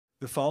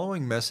The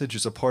following message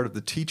is a part of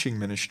the teaching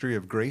ministry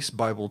of Grace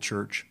Bible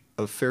Church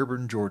of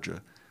Fairburn,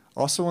 Georgia,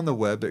 also on the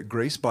web at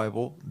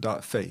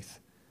gracebible.faith.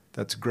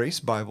 That's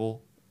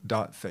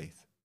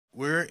gracebible.faith.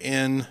 We're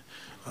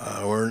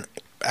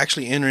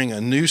actually entering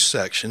a new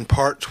section,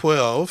 part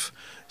 12.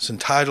 It's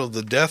entitled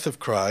The Death of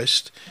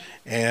Christ,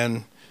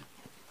 and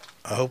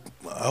I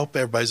hope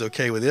everybody's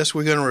okay with this.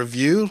 We're going to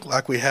review,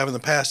 like we have in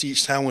the past,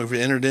 each time we've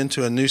entered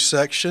into a new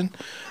section.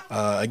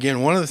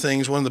 Again, one of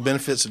the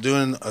benefits of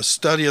doing a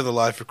study of the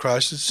life of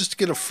Christ is just to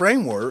get a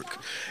framework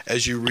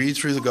as you read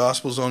through the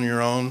Gospels on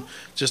your own,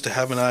 just to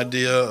have an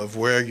idea of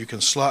where you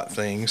can slot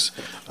things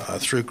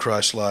through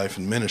Christ's life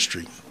and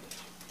ministry.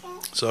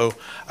 So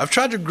I've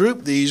tried to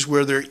group these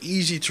where they're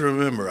easy to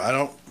remember. I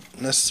don't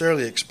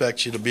necessarily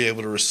expect you to be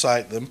able to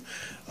recite them,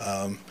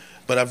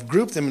 but I've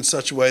grouped them in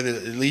such a way that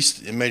at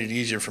least it made it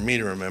easier for me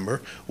to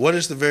remember. What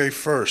is the very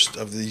first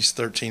of these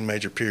 13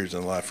 major periods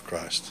in the life of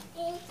Christ?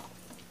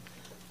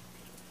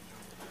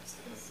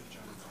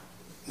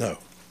 No.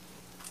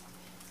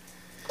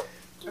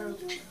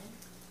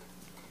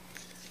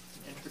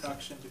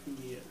 Introduction to who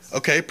he is.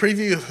 Okay,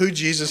 preview of who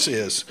Jesus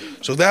is.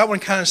 So that one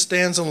kind of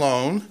stands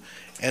alone.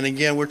 And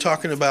again, we're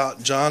talking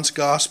about John's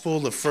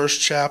Gospel, the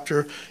first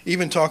chapter,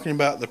 even talking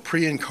about the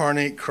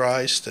pre-incarnate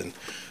Christ and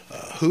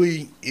who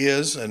he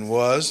is and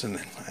was and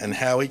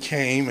how he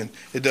came. And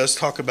it does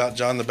talk about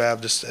John the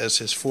Baptist as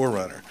his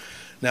forerunner.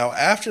 Now,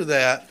 after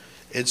that,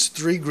 it's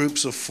three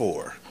groups of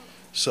four.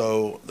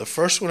 So the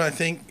first one, I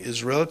think,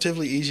 is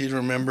relatively easy to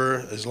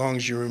remember as long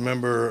as you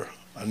remember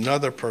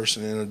another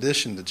person in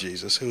addition to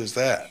Jesus. Who is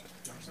that?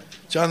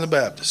 John the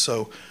Baptist.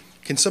 So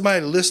can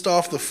somebody list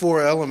off the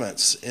four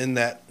elements in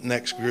that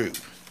next group?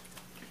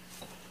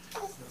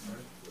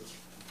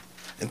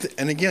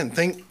 And again,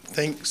 think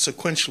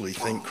sequentially,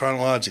 think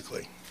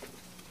chronologically.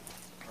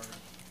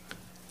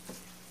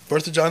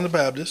 Birth of John the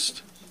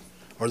Baptist,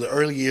 or the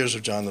early years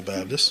of John the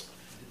Baptist.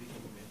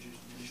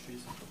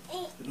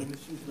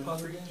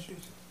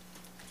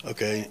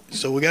 Okay,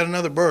 so we got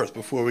another birth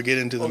before we get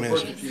into the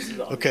ministry.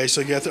 Okay, so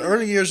you got the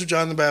early years of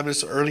John the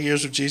Baptist, the early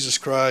years of Jesus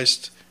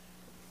Christ.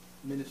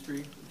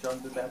 Ministry of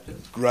John the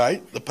Baptist.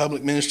 Right, the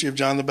public ministry of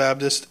John the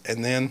Baptist,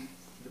 and then?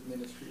 The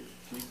ministry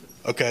of Jesus.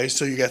 Okay,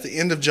 so you got the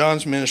end of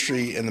John's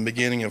ministry and the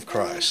beginning of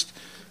Christ.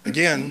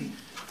 Again,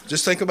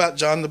 just think about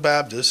John the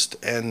Baptist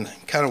and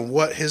kind of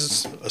what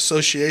his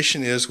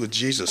association is with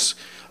Jesus.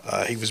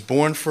 He was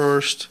born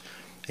first.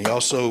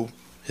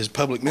 His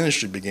public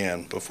ministry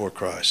began before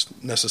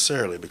Christ,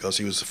 necessarily, because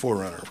he was the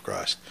forerunner of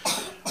Christ.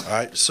 All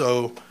right,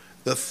 so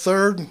the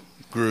third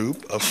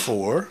group of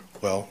four,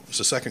 well, it's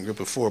the second group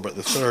of four, but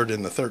the third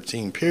in the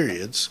 13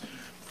 periods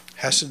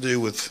has to do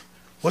with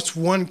what's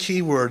one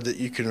key word that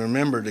you can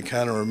remember to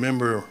kind of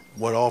remember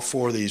what all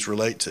four of these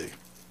relate to?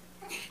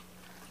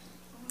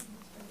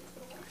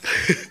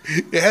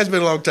 It has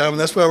been a long time, and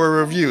that's why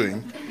we're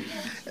reviewing.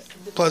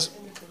 Plus,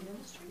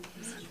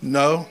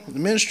 no, the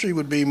ministry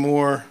would be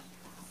more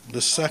the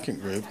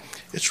second group.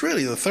 It's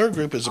really, the third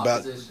group is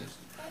about,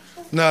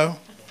 no,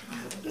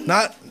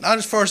 not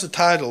as far as the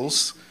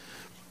titles.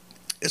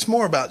 It's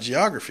more about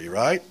geography,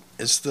 right?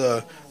 It's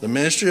the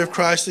ministry of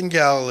Christ in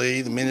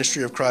Galilee, the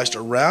ministry of Christ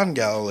around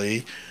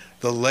Galilee,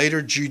 the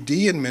later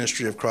Judean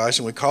ministry of Christ,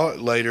 and we call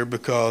it later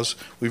because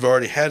we've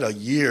already had a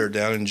year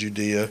down in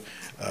Judea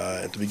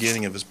at the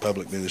beginning of his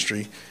public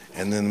ministry,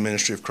 and then the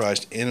ministry of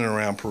Christ in and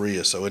around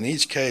Perea. So in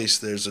each case,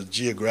 there's a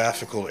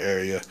geographical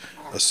area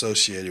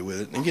associated with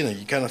it. And again,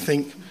 you kind of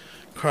think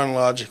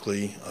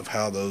chronologically of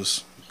how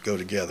those go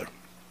together.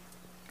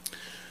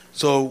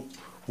 So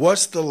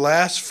what's the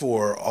last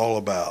four all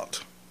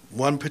about?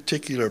 One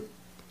particular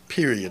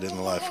period in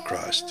the life of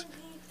Christ.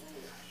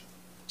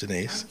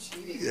 Denise?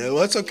 Yeah, well,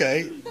 that's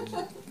okay.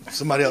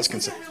 Somebody else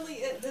can say.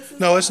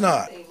 No, it's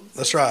not.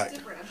 That's right.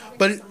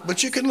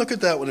 But you can look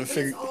at that one and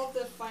figure. It's all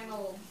the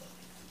final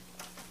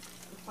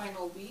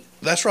week.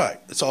 That's right.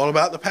 It's all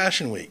about the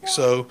Passion Week.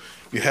 So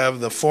you have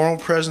the formal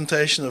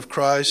presentation of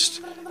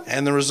Christ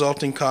and the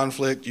resulting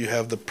conflict. You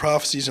have the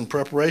prophecies and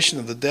preparation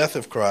of the death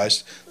of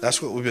Christ.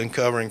 That's what we've been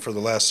covering for the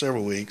last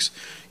several weeks.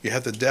 You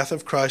have the death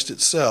of Christ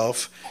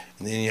itself,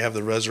 and then you have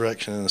the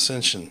resurrection and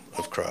ascension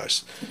of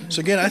Christ. So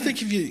again, I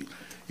think if you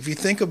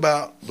think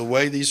about the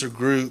way these are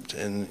grouped,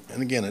 and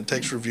again, it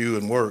takes review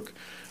and work,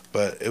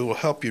 but it will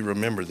help you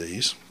remember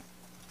these.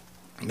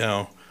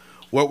 Now,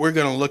 what we're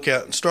going to look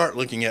at and start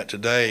looking at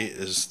today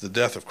is the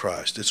death of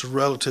Christ. It's a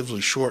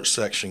relatively short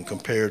section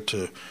compared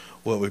to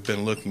what we've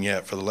been looking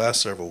at for the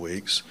last several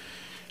weeks.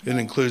 It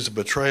includes the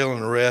betrayal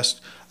and arrest,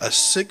 a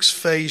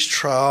 6-phase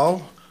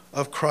trial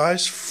of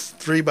Christ,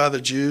 3 by the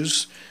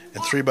Jews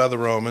and 3 by the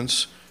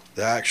Romans,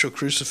 the actual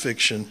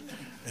crucifixion,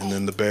 and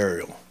then the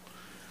burial.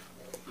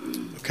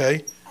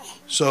 Okay?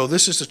 So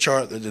this is the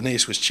chart that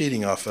Denise was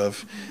cheating off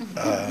of.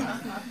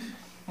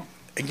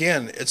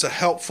 Again, it's a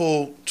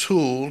helpful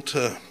tool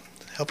to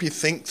help you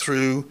think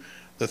through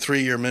the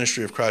 3-year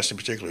ministry of Christ in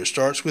particular. It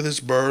starts with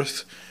his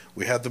birth.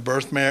 We have the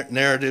birth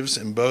narratives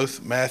in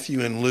both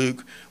Matthew and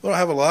Luke. We don't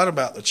have a lot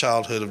about the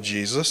childhood of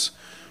Jesus.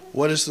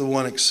 What is the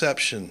one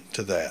exception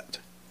to that?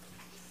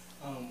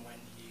 When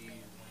he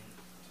went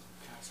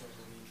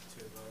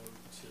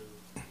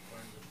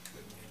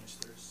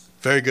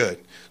Very good.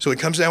 So he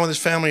comes down with his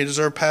family to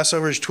observe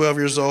Passover. He's 12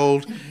 years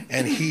old,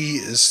 and he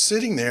is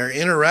sitting there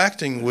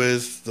interacting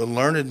with the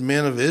learned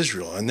men of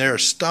Israel, and they're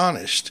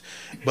astonished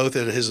both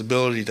at his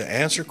ability to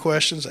answer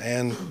questions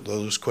and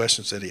those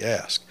questions that he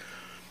asked.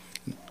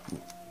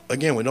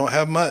 Again, we don't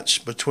have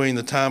much between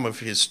the time of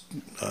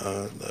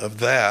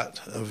that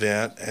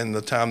event and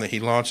the time that he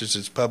launches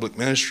his public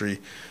ministry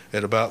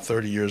at about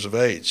 30 years of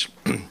age.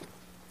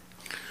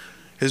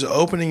 His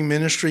opening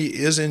ministry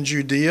is in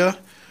Judea.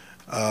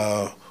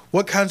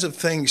 What kinds of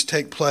things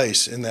take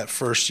place in that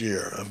first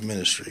year of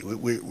ministry?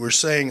 We're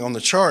saying on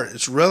the chart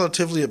it's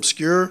relatively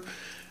obscure.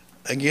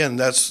 Again,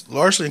 that's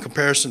largely in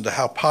comparison to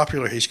how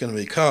popular he's going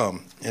to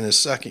become in his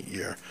second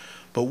year.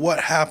 But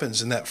what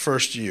happens in that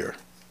first year?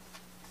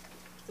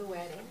 The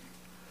wedding.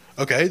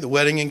 Okay, the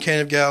wedding in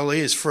Cana of Galilee,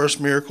 his first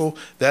miracle,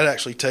 that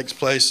actually takes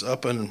place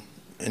up in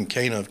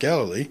Cana of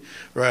Galilee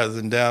rather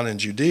than down in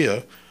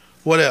Judea.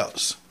 What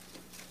else?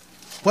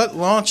 What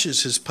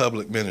launches his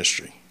public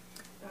ministry?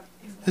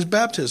 His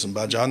baptism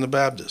by John the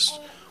Baptist.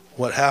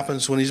 What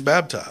happens when he's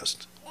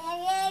baptized?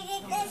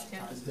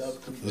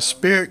 The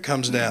Spirit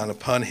comes down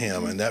upon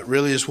him, and that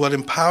really is what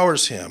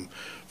empowers him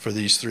for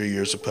these 3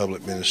 years of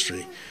public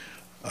ministry.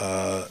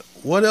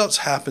 What else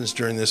happens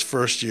during this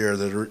first year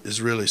that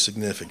is really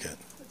significant?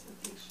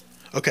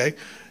 Okay,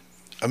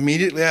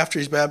 immediately after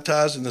he's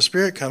baptized and the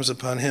Spirit comes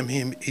upon him,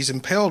 he's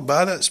impelled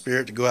by that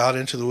Spirit to go out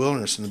into the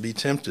wilderness and to be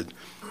tempted.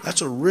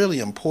 That's a really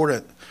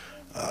important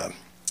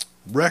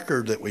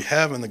record that we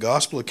have in the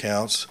gospel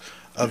accounts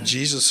of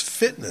Jesus'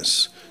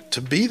 fitness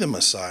to be the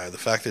Messiah, the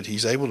fact that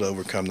he's able to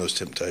overcome those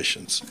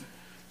temptations.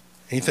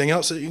 Anything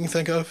else that you can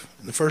think of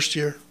in the first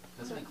year?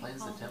 Doesn't he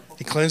cleanse the temple?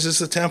 He cleanses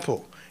the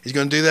temple. He's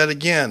going to do that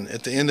again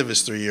at the end of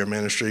his 3-year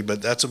ministry,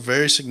 but that's a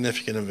very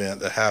significant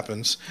event that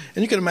happens.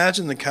 And you can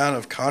imagine the kind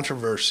of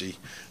controversy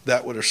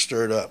that would have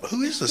stirred up.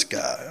 Who is this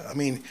guy? I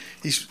mean,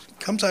 he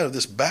comes out of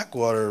this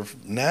backwater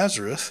of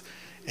Nazareth,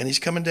 and he's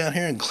coming down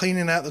here and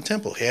cleaning out the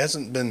temple. He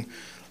hasn't been,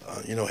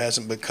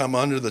 hasn't become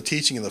under the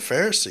teaching of the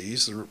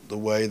Pharisees the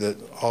way that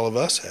all of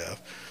us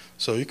have.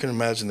 So you can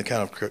imagine the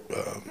kind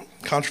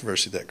of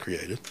controversy that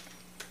created.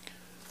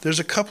 There's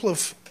a couple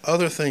of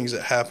other things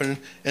that happen,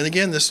 and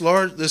again,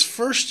 this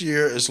first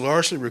year is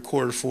largely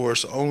recorded for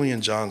us only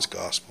in John's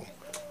Gospel.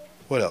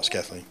 What else,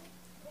 Kathleen?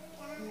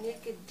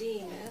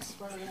 Nicodemus,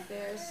 one of the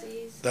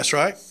Pharisees. That's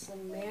right. A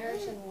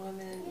Samaritan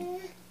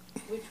woman,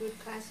 which would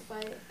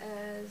classify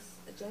as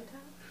a Gentile?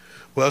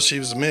 Well, she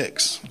was a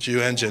mix,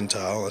 Jew and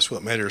Gentile. That's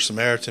what made her a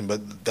Samaritan,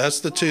 but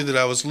that's the two that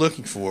I was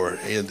looking for.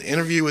 He had the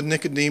interview with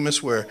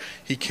Nicodemus where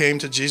he came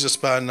to Jesus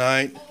by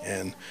night,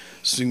 and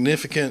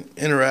significant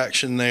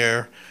interaction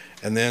there,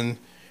 and then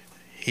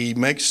he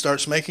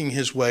starts making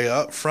his way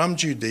up from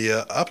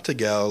Judea up to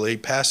Galilee,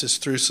 passes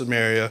through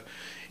Samaria.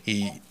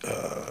 He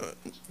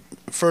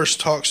first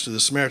talks to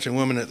the Samaritan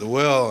woman at the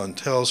well and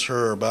tells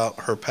her about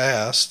her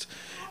past,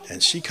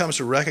 and she comes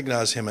to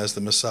recognize him as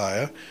the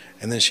Messiah,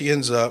 and then she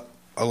ends up,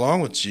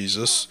 along with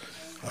Jesus,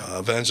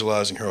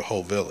 evangelizing her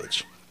whole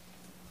village.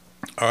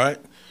 All right?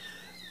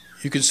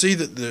 You can see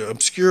that the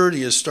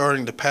obscurity is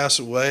starting to pass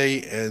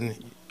away,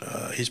 and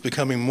he's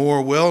becoming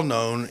more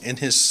well-known in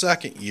his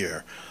second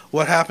year.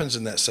 What happens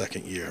in that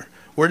second year?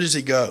 Where does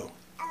he go?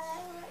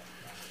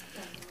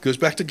 Goes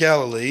back to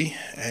Galilee,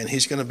 and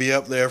he's going to be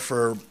up there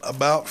for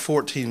about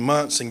 14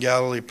 months in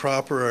Galilee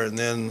proper, and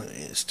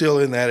then still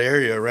in that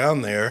area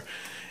around there.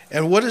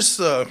 And what is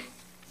the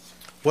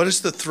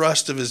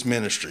thrust of his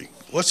ministry?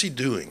 What's he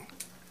doing?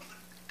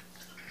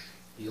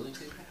 Healing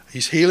people?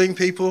 He's healing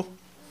people.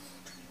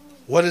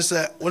 What is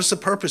that? What is the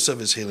purpose of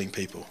his healing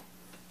people?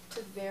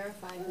 To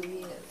verify who he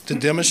is. To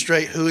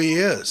demonstrate who he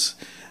is.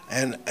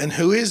 And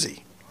who is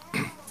he?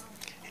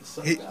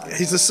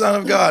 He's the Son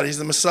of God. He's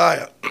the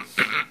Messiah.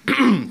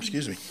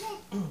 Excuse me.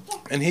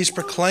 And he's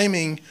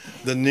proclaiming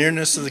the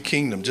nearness of the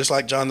kingdom, just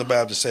like John the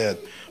Baptist said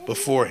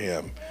before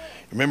him.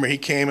 Remember, he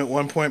came at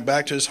one point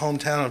back to his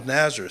hometown of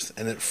Nazareth,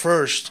 and at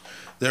first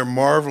they're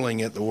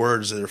marveling at the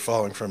words that are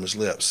falling from his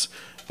lips.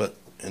 But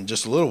in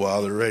just a little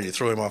while, they're ready to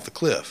throw him off the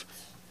cliff.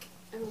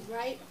 And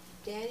right,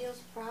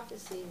 Daniel's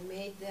prophecy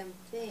made them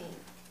think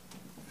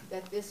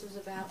that this was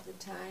about the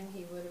time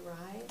he would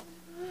arrive.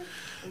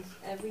 And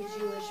every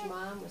Jewish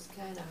mom was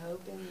kind of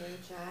hoping their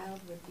child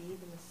would be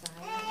the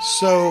Messiah.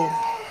 So,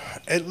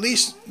 at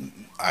least,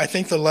 I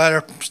think the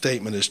latter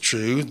statement is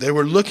true. They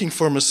were looking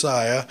for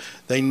Messiah.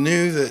 They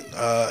knew that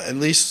at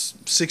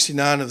least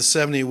 69 of the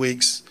 70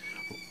 weeks,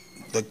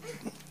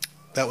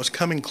 that was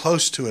coming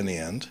close to an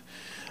end.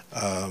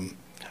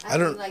 I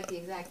don't like the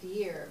exact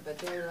year, but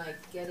they're like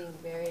getting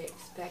very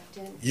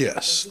expectant.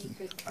 Yes. That he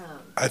could come.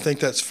 I think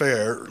that's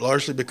fair,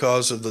 largely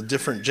because of the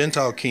different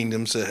Gentile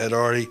kingdoms that had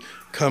already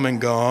come and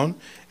gone,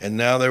 and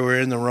now they were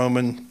in the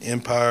Roman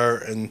Empire,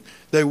 and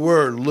they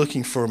were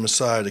looking for a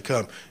Messiah to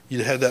come.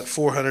 You had that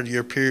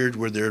 400-year period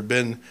where there had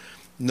been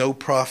no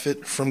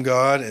prophet from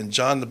God, and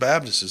John the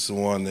Baptist is the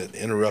one that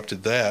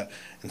interrupted that.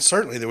 And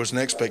certainly there was an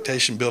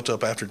expectation built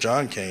up after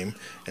John came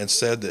and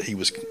said that he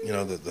was,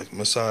 that the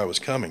Messiah was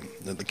coming,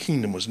 that the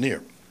kingdom was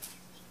near.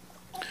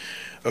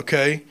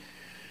 Okay.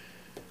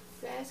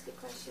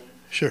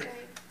 Sure. Okay.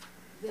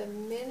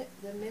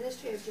 The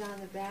ministry of John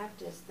the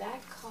Baptist,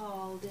 that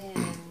called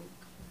in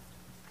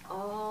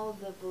all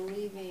the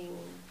believing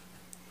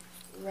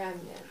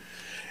remnant.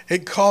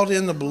 It called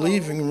in the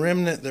believing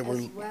remnant that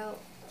were...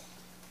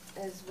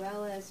 As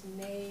well as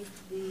made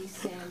the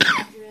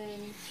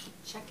Sanhedrin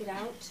check it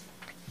out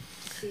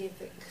to see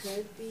if it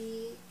could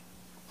be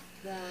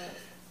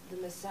the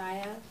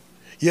Messiah.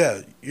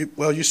 Yeah,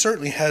 you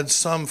certainly had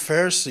some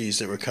Pharisees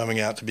that were coming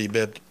out to be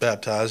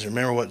baptized.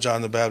 Remember what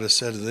John the Baptist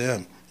said to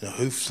them,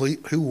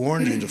 who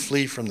warned you to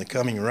flee from the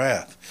coming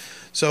wrath?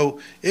 So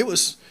it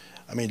was,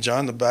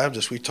 John the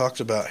Baptist, we talked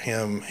about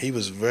him, he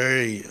was a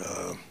very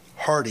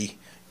hardy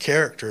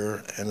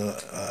character, and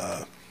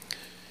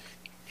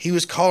he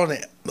was calling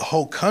it the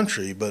whole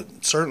country,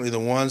 but certainly the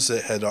ones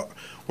that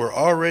were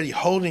already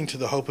holding to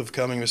the hope of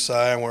coming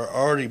Messiah and were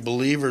already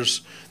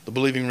believers, the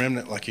believing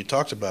remnant like you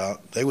talked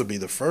about, they would be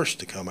the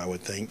first to come, I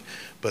would think,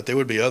 but there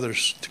would be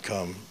others to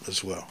come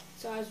as well.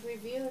 So I was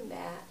reviewing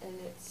that, and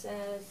it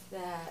says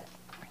that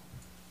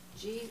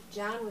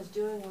John was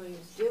doing what he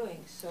was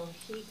doing so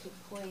he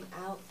could point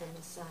out the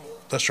Messiah.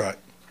 That's right.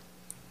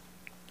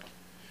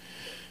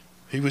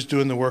 He was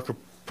doing the work of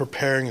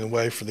preparing the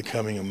way for the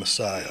coming of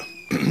Messiah.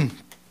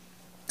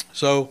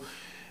 So,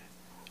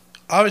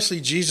 obviously,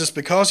 Jesus,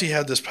 because he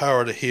had this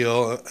power to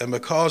heal, and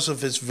because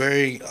of his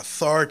very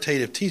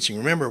authoritative teaching,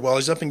 remember, while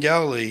he's up in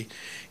Galilee,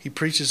 he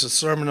preaches a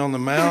Sermon on the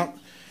Mount.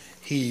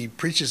 He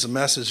preaches a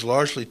message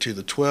largely to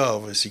the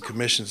 12 as he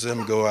commissions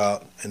them to go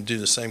out and do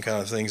the same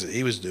kind of things that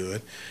he was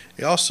doing.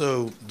 He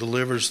also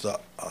delivers the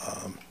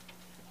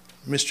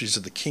mysteries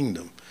of the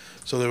kingdom.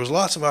 So there was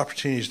lots of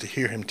opportunities to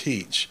hear him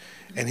teach,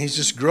 and he's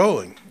just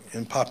growing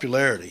in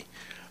popularity.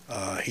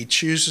 He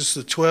chooses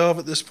the 12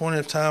 at this point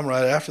in time.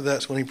 Right after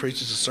that's when he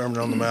preaches the Sermon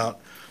on the Mount.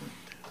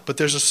 But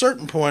there's a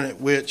certain point at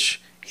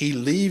which he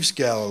leaves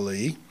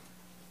Galilee,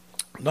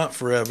 not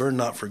forever,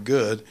 not for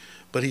good,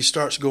 but he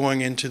starts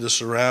going into the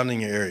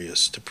surrounding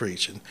areas to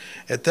preach. And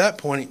at that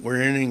point,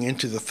 we're entering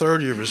into the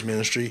third year of his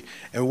ministry.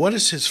 And what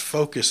is his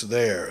focus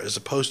there as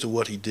opposed to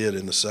what he did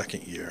in the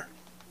second year?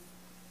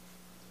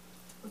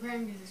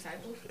 Preparing his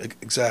disciples.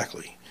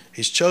 Exactly.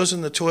 He's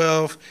chosen the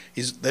 12.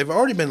 They've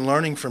already been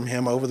learning from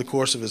him over the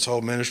course of his whole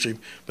ministry,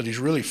 but he's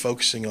really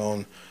focusing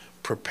on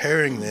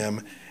preparing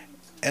them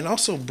and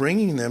also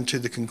bringing them to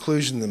the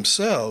conclusion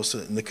themselves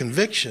and the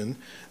conviction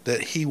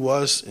that he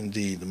was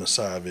indeed the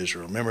Messiah of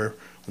Israel. Remember,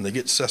 when they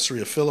get to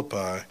Caesarea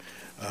Philippi,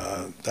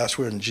 that's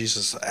when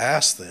Jesus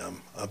asked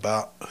them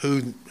about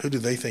who do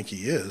they think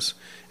he is,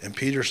 and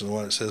Peter's the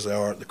one that says,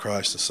 "Thou art the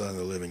Christ, the Son of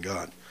the living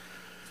God."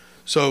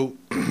 So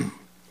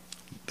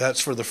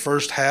that's for the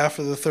first half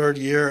of the third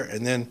year,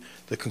 and then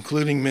the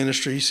concluding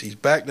ministries. He's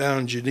back down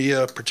in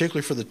Judea,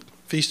 particularly for the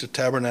Feast of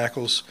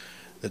Tabernacles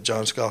that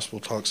John's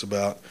Gospel talks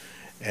about,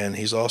 and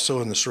he's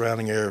also in the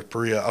surrounding area of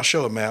Perea. I'll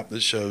show a map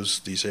that shows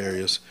these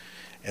areas.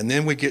 And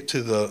then we get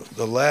to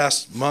the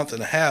last month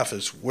and a half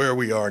is where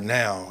we are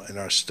now in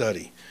our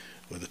study,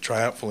 with the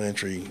triumphal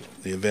entry,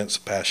 the events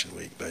of Passion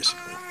Week,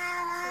 basically.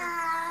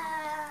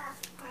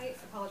 I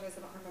apologize, I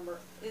don't remember.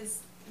 Is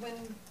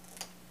when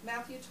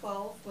Matthew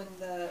 12, when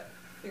the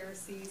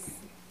Pharisees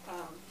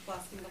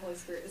blasphemed the Holy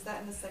Spirit, is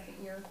that in the second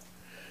year?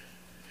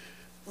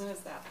 When is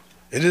that?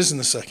 It is in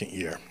the second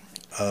year,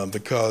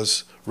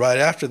 because right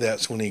after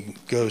that's when he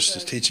goes to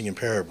teaching in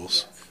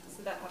parables. Yes.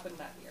 So that happened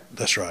that year.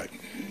 That's right.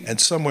 And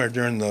somewhere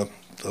during the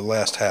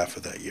last half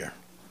of that year.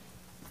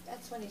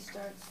 That's when he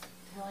starts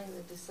telling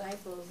the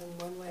disciples in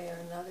one way or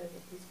another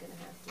that he's going to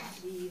have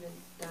to leave and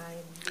die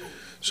and leave.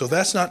 So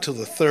that's not till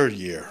the third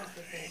year.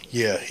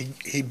 Yeah,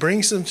 he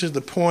brings them to the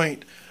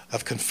point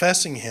of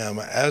confessing him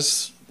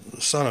as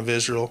the Son of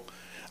Israel,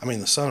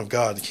 the Son of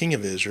God, the King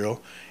of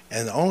Israel,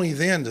 and only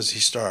then does he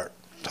start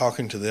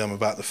talking to them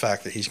about the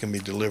fact that he's going to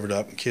be delivered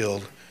up and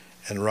killed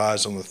and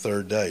rise on the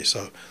third day.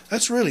 So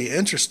that's really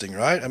interesting,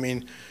 right?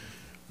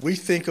 We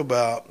think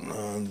about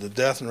the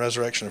death and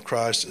resurrection of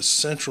Christ as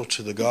central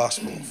to the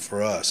gospel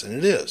for us, and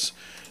it is.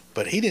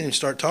 But he didn't even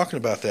start talking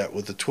about that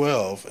with the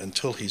 12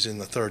 until he's in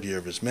the third year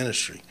of his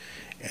ministry.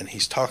 And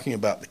he's talking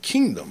about the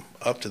kingdom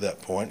up to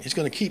that point. He's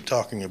going to keep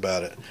talking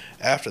about it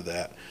after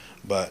that.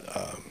 But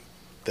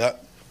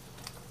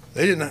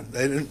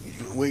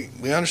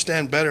we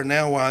understand better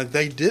now why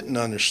they didn't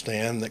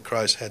understand that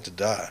Christ had to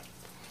die.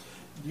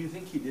 Do you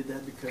think he did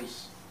that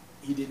because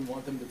he didn't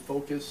want them to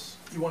focus?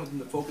 He wanted them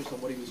to focus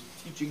on what he was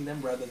teaching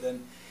them rather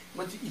than,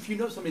 if you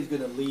know somebody's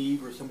going to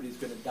leave or somebody's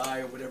going to die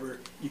or whatever,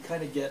 you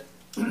kind of get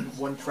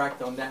one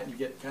tracked on that and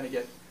you kind of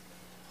get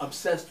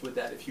obsessed with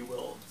that, if you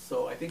will.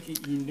 So I think he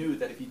knew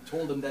that if he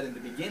told them that in the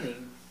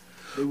beginning,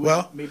 they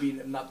would maybe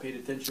not paid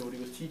attention to what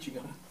he was teaching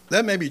them.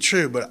 That may be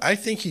true, but I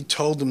think he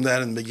told them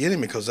that in the beginning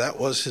because that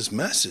was his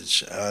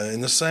message.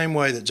 In the same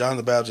way that John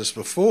the Baptist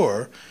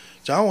before,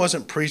 John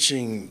wasn't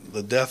preaching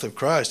the death of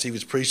Christ. He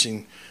was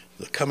preaching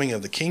the coming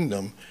of the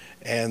kingdom,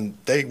 and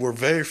they were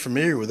very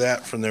familiar with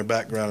that from their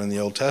background in the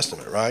Old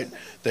Testament, right?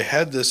 They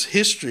had this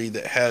history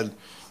that had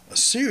a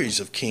series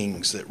of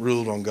kings that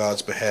ruled on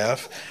God's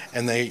behalf,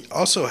 and they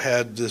also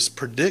had this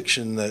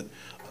prediction that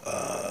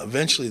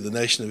eventually the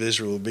nation of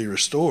Israel will be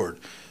restored.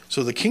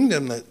 So the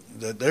kingdom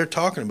that they're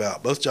talking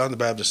about, both John the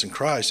Baptist and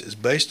Christ, is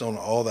based on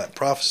all that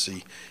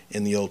prophecy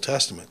in the Old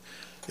Testament.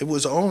 It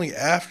was only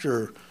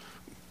after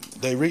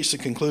they reached the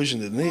conclusion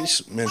that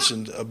Denise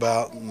mentioned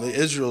about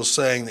Israel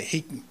saying that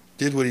he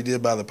did what he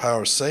did by the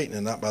power of Satan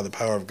and not by the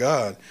power of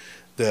God,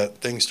 that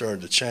things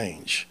started to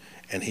change.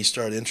 And he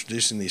started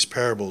introducing these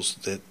parables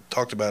that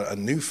talked about a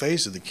new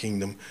phase of the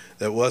kingdom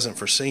that wasn't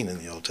foreseen in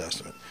the Old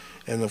Testament.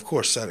 And of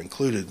course, that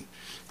included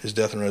his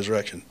death and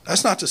resurrection.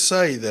 That's not to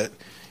say that,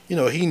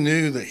 he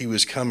knew that he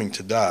was coming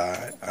to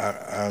die.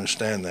 I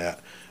understand that.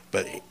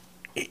 But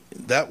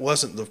that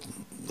wasn't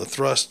the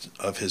thrust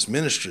of his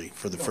ministry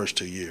for the first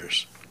 2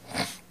 years.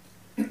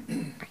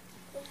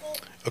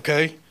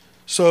 Okay,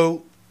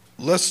 so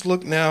let's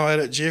look now at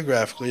it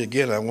geographically.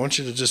 Again, I want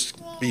you to just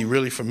be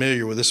really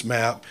familiar with this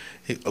map.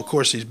 Of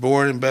course, he's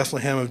born in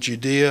Bethlehem of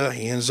Judea.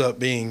 He ends up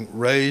being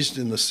raised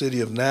in the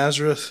city of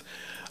Nazareth.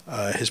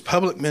 His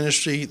public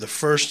ministry, the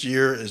first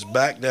year, is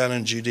back down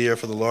in Judea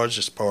for the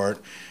largest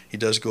part. He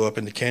does go up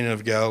into Cana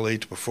of Galilee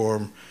to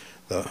perform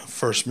the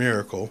first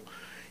miracle.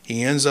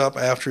 He ends up,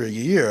 after a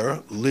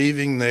year,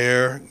 leaving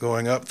there,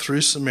 going up through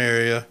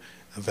Samaria,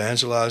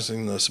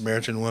 evangelizing the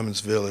Samaritan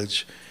women's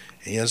village.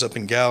 He ends up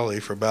in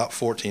Galilee for about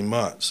 14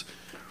 months.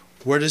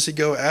 Where does he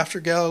go after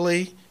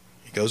Galilee?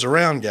 He goes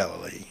around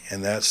Galilee,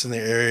 and that's in the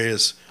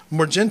areas,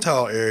 more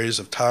Gentile areas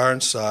of Tyre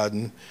and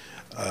Sidon,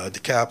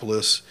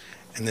 Decapolis,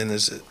 and then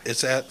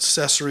it's at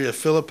Caesarea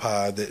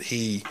Philippi that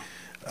he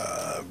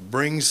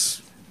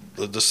brings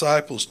the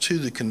disciples to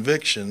the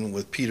conviction,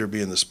 with Peter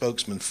being the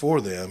spokesman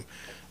for them,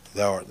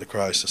 "Thou art the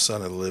Christ, the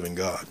Son of the living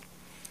God."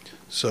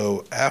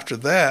 So after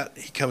that,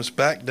 he comes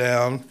back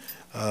down.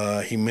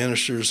 He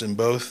ministers in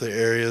both the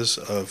areas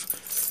of,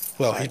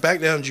 he's back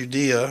down in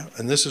Judea,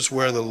 and this is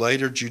where the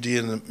later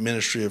Judean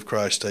ministry of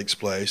Christ takes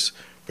place,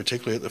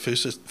 particularly at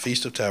the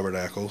Feast of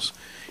Tabernacles.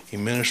 He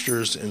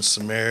ministers in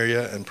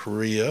Samaria and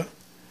Perea.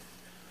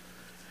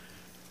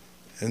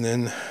 And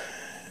then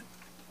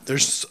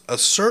there's a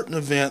certain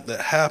event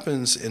that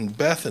happens in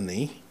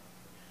Bethany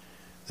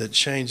that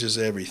changes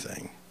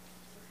everything.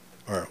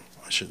 Or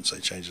I shouldn't say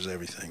changes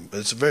everything,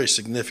 but it's a very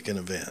significant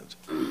event.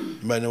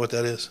 Anybody know what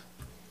that is?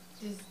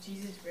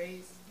 Jesus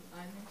raised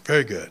Lazarus.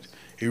 Very good.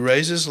 He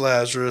raises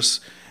Lazarus,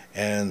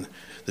 and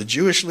the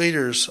Jewish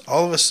leaders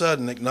all of a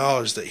sudden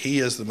acknowledge that he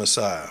is the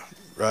Messiah,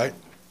 right?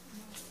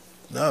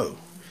 No.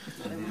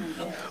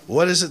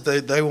 What is it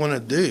they want to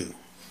do?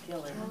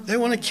 They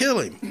want to kill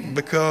him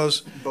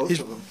because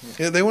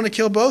they want to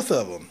kill both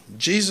of them.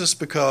 Jesus,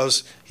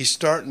 because he's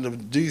starting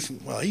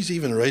to he's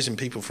even raising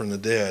people from the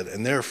dead,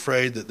 and they're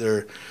afraid that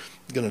they're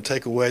going to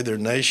take away their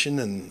nation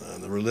and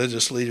the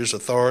religious leaders'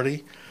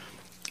 authority.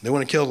 They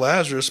want to kill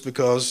Lazarus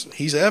because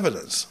he's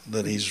evidence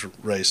that he's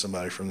raised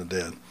somebody from the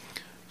dead.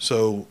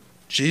 So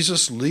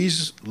Jesus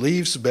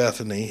leaves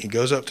Bethany. He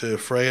goes up to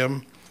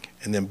Ephraim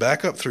and then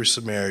back up through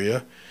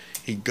Samaria.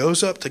 He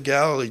goes up to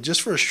Galilee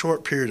just for a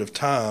short period of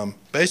time,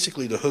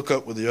 basically to hook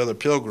up with the other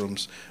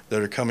pilgrims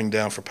that are coming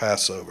down for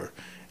Passover.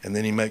 And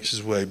then he makes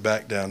his way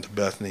back down to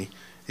Bethany.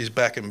 He's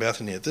back in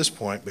Bethany at this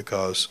point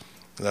because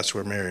that's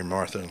where Mary,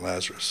 Martha, and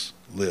Lazarus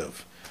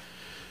live.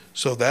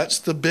 So that's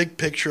the big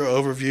picture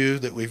overview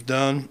that we've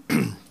done.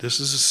 This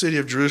is the city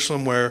of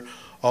Jerusalem where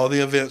all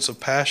the events of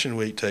Passion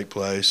Week take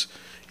place.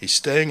 He's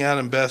staying out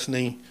in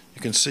Bethany.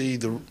 You can see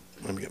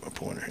let me get my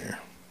pointer here.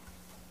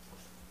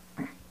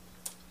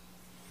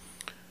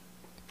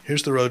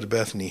 Here's the road to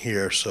Bethany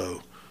here.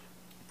 So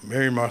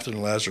Mary, Martha,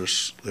 and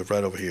Lazarus live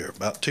right over here,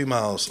 about 2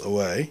 miles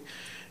away.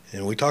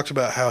 And we talked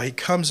about how he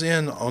comes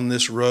in on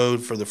this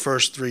road for the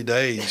first 3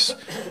 days,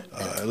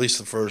 at least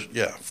the first,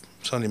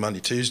 Sunday,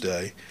 Monday,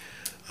 Tuesday.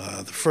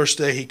 The first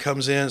day he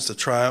comes in, it's the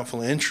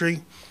triumphal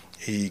entry.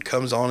 He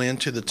comes on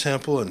into the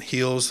temple and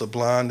heals the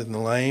blind and the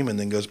lame, and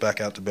then goes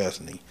back out to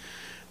Bethany.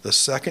 The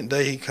second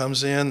day he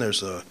comes in,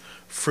 there's a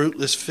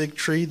fruitless fig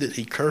tree that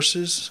he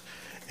curses,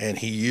 and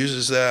he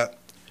uses that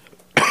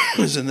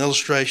as an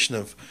illustration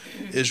of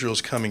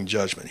Israel's coming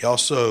judgment. He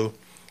also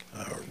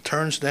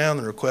turns down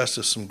the request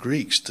of some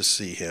Greeks to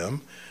see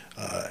him,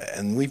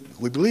 and we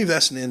believe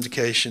that's an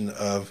indication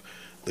of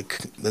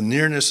the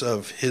nearness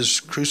of his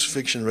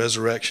crucifixion,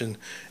 resurrection,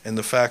 and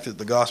the fact that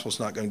the gospel's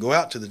not going to go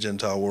out to the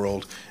Gentile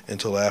world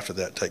until after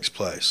that takes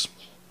place.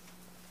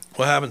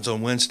 What happens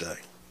on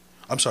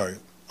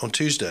on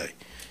Tuesday?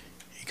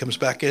 He comes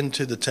back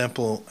into the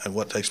temple, and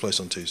what takes place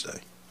on Tuesday?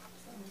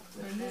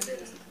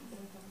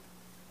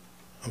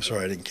 I'm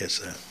sorry, I didn't catch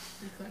that.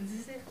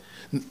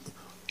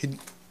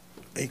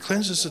 He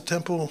cleanses the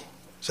temple.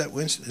 Is that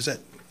Wednesday? Is that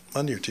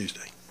Monday or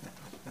Tuesday?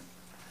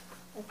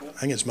 I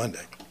think it's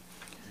Monday.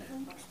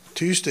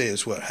 Tuesday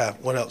is what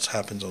else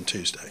happens on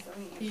Tuesday?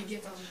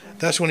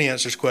 That's when he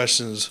answers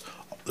questions.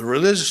 The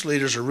religious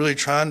leaders are really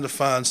trying to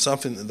find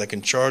something that they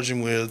can charge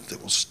him with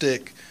that will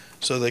stick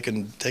so they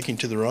can take him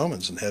to the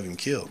Romans and have him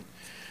killed.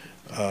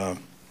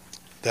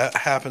 That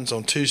happens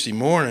on Tuesday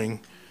morning.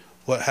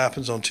 What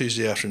happens on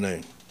Tuesday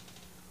afternoon?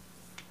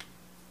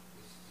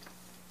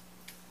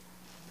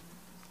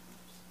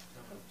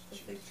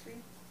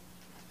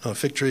 No,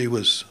 fig tree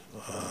was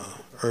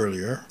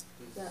earlier.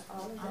 The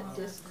Olivet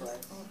Discourse.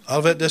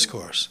 Olivet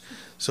Discourse.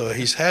 So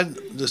he's had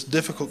this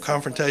difficult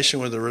confrontation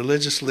with the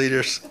religious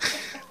leaders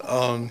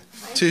on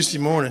Tuesday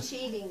morning.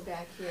 Cheating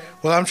back here.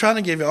 Well, I'm trying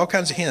to give you all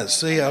kinds of hints.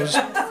 See,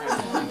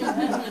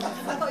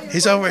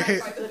 he's over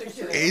here.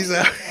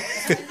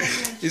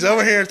 He's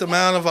over here at the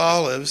Mount of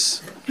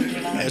Olives.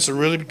 And it's a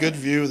really good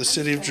view of the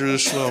city of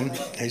Jerusalem.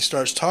 And he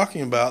starts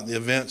talking about the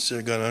events that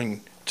are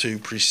going to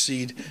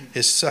precede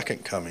his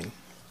second coming.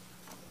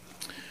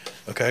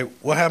 Okay,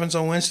 what happens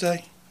on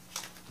Wednesday?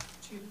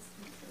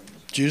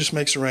 Judas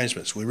makes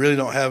arrangements. We really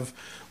don't have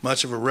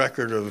much of a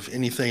record of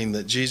anything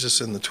that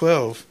Jesus and the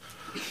 12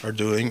 are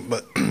doing,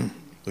 but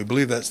we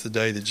believe that's the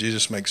day that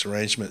Jesus makes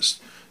arrangements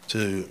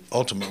to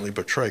ultimately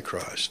betray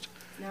Christ.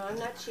 No, I'm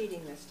not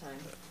cheating this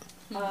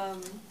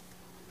time.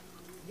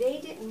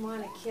 They didn't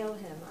want to kill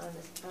him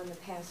on the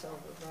Passover,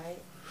 right?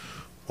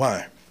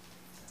 Why?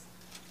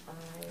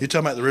 You're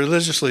talking about the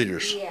religious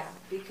leaders. Yeah,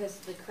 because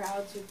the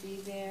crowds would be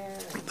there.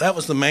 That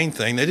was the main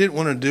thing. They didn't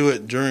want to do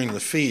it during the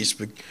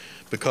feast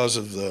because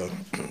of the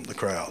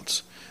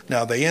crowds.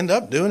 Now, they end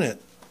up doing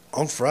it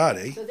on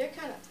Friday. So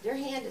their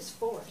hand is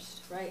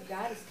forced, right?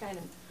 God's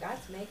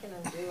making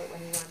them do it when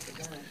he wants it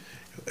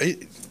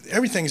done.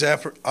 Everything's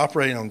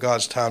operating on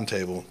God's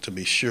timetable, to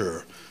be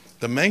sure.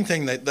 The main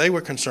thing that they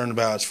were concerned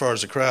about as far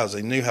as the crowds,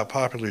 they knew how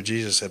popular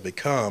Jesus had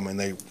become, and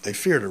they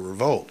feared a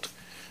revolt.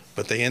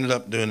 But they ended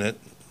up doing it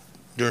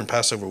during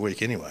Passover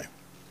week anyway.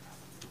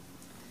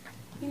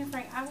 You know,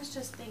 Frank, I was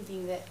just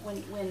thinking that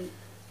when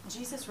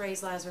Jesus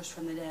raised Lazarus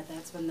from the dead,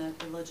 that's when the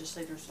religious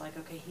leaders were like,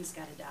 okay, he's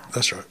got to die.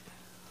 That's right.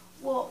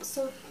 Well,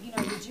 so, you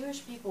know, the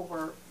Jewish people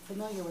were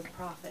familiar with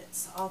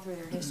prophets all through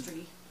their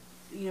history.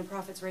 You know,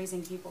 prophets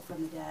raising people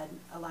from the dead.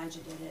 Elijah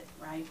did it,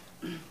 right?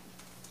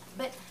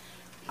 But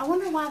I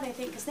wonder why they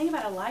think, because think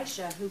about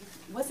Elisha, who,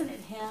 wasn't it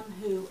him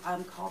who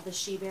called the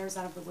she-bears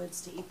out of the woods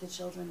to eat the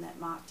children that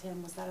mocked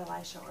him? Was that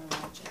Elisha or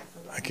Elijah?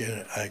 I get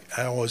it.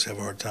 I always have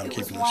a hard time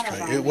keeping this one of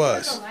straight. them. It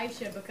was.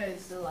 Elisha,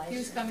 because he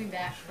was coming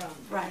back from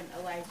Right.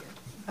 Elijah.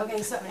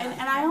 Okay, so,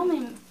 and I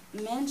only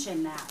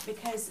mention that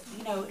because,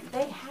 you know,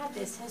 they had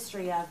this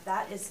history of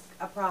that is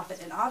a prophet,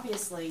 and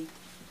obviously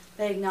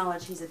they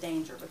acknowledge he's a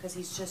danger because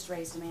he's just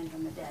raised a man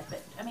from the dead.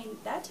 But, I mean,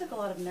 that took a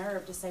lot of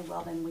nerve to say,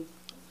 well, then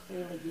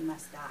clearly he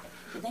must die.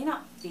 Did they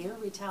not fear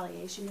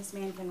retaliation? This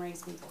man can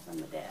raise people from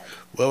the dead.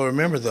 Well,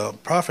 remember, the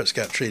prophets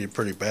got treated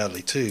pretty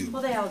badly, too.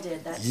 Well, they all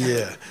did that.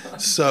 Yeah.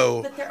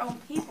 So, But their own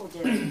people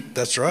did.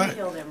 that's right.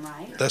 Kill them,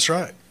 right? That's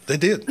right. They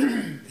did.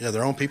 Yeah,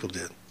 their own people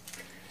did.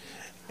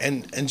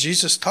 And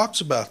Jesus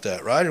talks about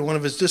that, right? In one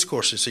of his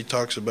discourses, he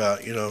talks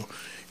about, you know,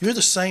 you're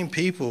the same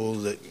people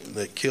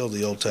that killed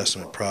the Old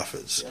Testament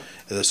prophets.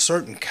 There's a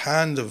certain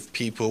kind of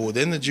people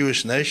within the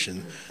Jewish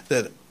nation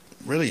that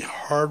really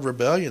hard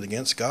rebellion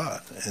against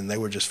God, and they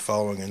were just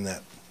following in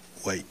that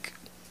wake.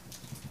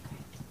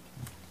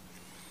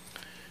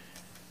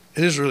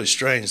 It is really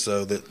strange,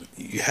 though, that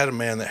you had a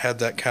man that had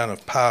that kind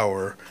of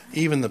power,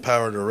 even the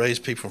power to raise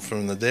people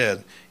from the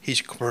dead. He's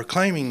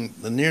proclaiming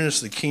the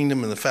nearness of the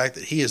kingdom and the fact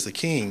that he is the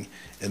king,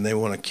 and they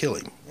want to kill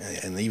him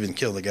and even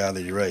kill the guy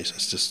that he raised.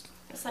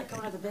 It's like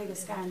going to the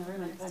biggest guy in the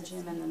room and punching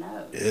him in the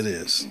nose. It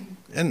is.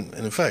 And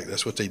in fact,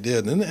 that's what they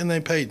did, and they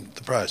paid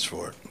the price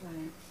for it.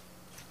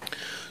 Right.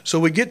 So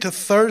we get to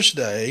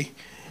Thursday,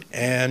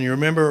 and you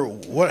remember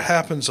what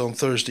happens on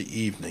Thursday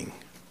evening.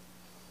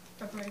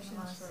 Preparations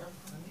for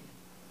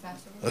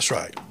Passover. That's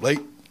right. Late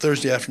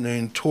Thursday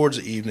afternoon, towards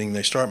the evening,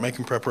 they start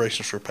making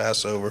preparations for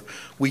Passover.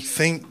 We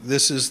think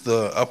this is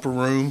the upper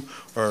room,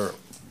 or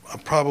a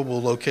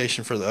probable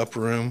location for the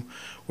upper room,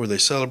 where they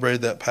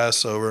celebrated that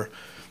Passover.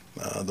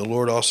 The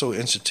Lord also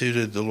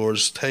instituted the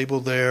Lord's table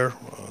there,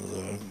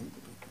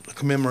 the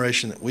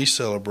commemoration that we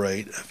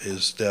celebrate of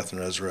his death and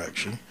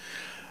resurrection.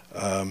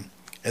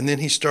 And then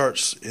he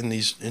starts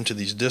into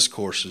these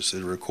discourses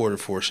that are recorded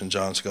for us in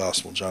John's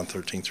Gospel, John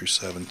 13 through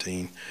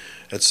 17.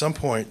 At some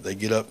point, they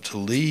get up to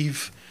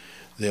leave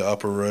the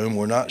upper room.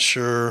 We're not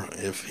sure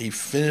if he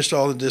finished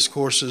all the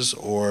discourses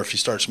or if he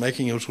starts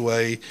making his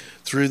way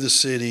through the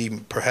city,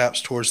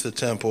 perhaps towards the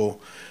temple.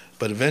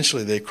 But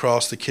eventually, they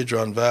cross the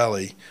Kidron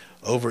Valley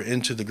over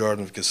into the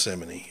Garden of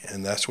Gethsemane.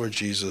 And that's where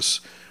Jesus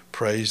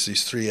prays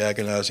these three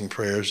agonizing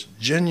prayers,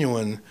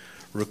 genuine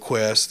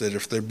requests that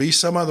if there be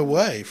some other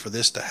way for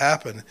this to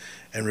happen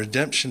and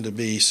redemption to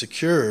be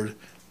secured,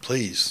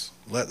 please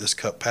let this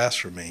cup pass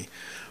from me.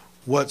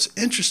 What's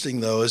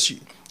interesting, though, is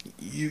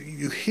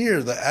you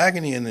hear the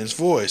agony in his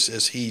voice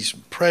as he's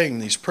praying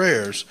these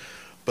prayers,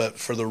 but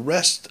for the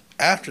rest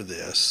after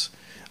this,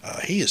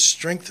 he is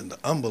strengthened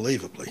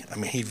unbelievably. I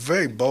mean, he's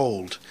very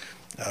bold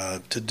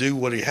to do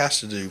what he has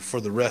to do for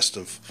the rest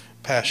of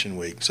Passion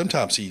Week.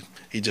 Sometimes he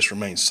just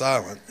remains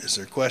silent as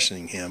they're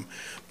questioning him,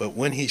 but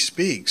when he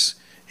speaks,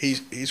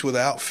 he's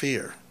without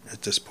fear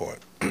at this point.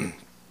 Hey,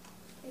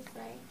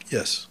 Frank,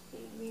 Yes.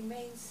 he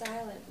remains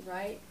silent,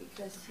 right?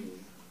 Because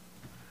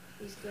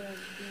he's going to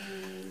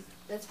be,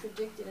 that's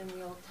predicted in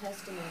the Old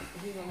Testament.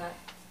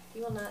 He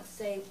will not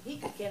say, he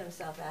could get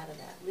himself out of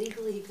that.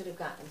 Legally, he could have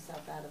gotten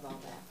himself out of all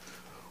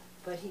that.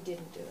 but he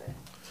didn't do it.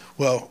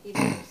 Well, He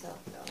did it himself,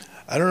 though.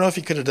 I don't know if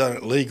he could have done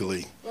it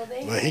legally, Well,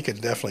 but he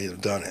could definitely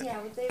have done it. Yeah,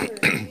 what they were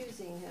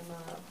accusing him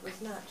of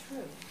was not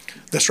true.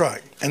 That's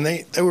right. And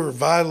they were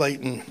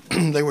violating,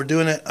 they were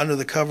doing it under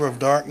the cover of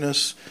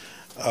darkness.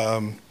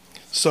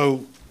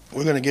 So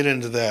we're going to get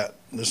into that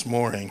this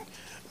morning.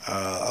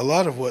 A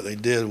lot of what they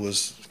did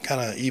was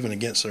kind of even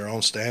against their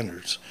own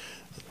standards.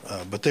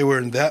 But they were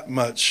in that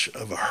much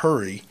of a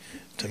hurry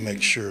to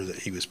make sure that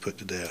he was put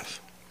to death.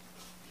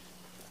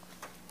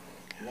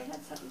 And that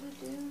had something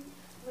to do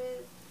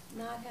with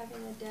not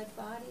having a dead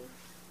body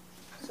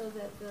so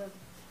that the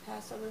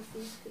Passover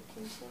feast could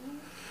continue?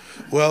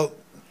 Well,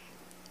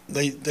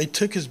 they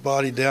took his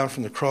body down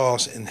from the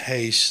cross in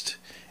haste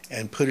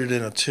and put it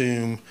in a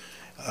tomb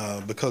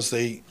because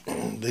they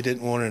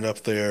didn't want it up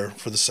there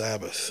for the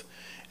Sabbath.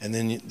 And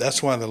then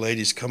that's why the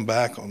ladies come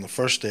back on the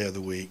first day of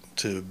the week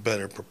to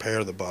better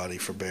prepare the body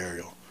for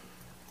burial.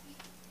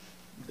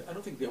 I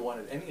don't think they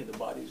wanted any of the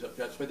bodies up.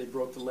 That's why they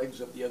broke the legs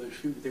of the other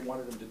two. They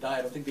wanted them to die.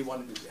 I don't think they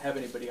wanted to have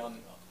anybody on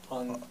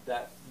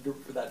that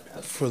for that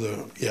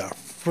Passover.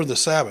 For the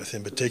Sabbath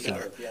in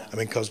particular. Sabbath, yeah. I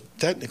mean, because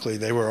technically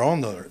they were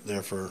on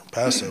there for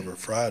Passover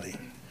Friday.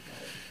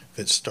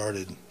 It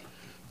started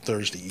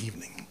Thursday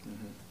evening.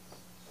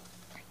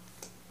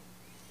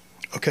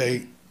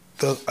 Okay,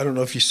 I don't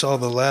know if you saw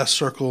the last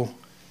circle.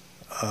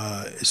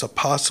 It's a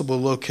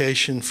possible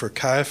location for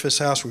Caiaphas'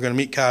 house. We're going to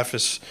meet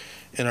Caiaphas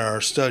in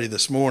our study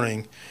this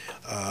morning.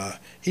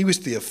 He was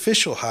the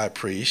official high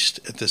priest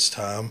at this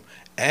time.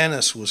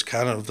 Annas was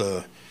kind of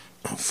the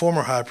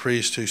former high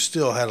priest who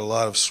still had a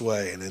lot of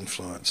sway and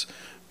influence.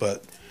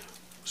 But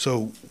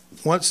so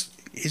once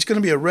he's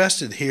going to be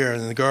arrested here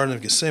in the Garden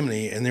of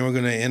Gethsemane, and then we're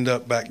going to end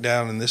up back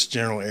down in this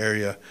general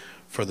area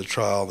for the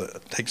trial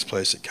that takes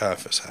place at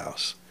Caiaphas'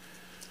 house.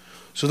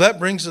 So that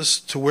brings us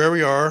to where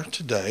we are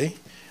today.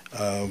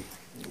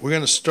 We're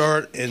going to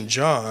start in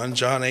John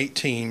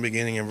 18,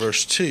 beginning in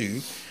verse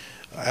 2.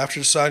 After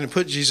deciding to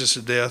put Jesus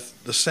to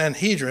death, the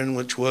Sanhedrin,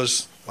 which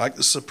was like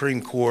the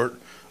Supreme Court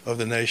of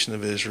the nation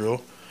of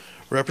Israel,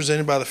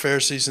 represented by the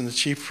Pharisees and the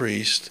chief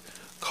priests,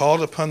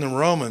 called upon the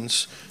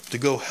Romans to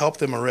go help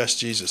them arrest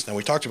Jesus. Now,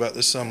 we talked about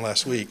this some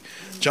last week.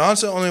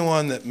 John's the only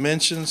one that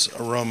mentions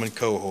a Roman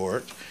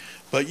cohort,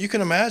 but you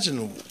can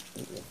imagine,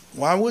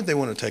 why would they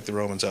want to take the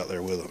Romans out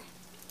there with them?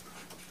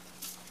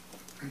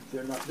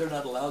 They're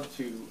not allowed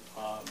to,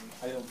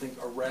 I don't think,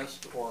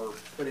 arrest or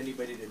put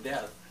anybody to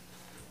death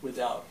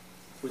without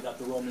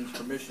the Romans'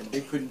 permission.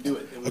 They couldn't do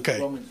it. It was Okay.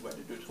 the Romans who had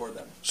to do it for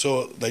them.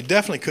 So they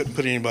definitely couldn't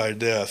put anybody to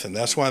death, and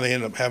that's why they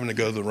ended up having to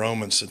go to the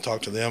Romans and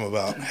talk to them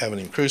about having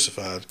him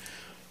crucified.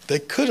 They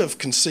could have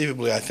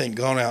conceivably, I think,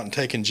 gone out and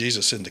taken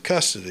Jesus into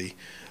custody,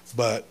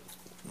 but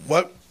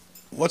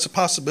what's a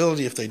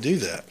possibility if they do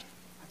that?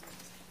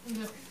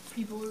 The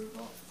people were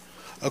involved.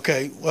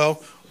 Okay,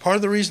 well, part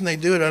of the reason they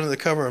do it under the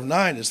cover of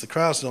night is the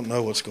crowds don't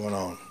know what's going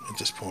on at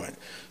this point.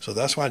 So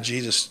that's why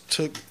Judas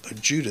took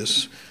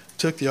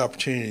the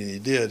opportunity he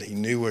did. He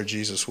knew where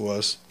Jesus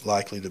was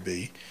likely to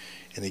be,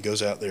 and he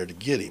goes out there to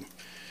get him.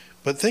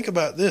 But think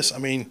about this. I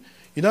mean,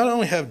 you not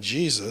only have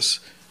Jesus,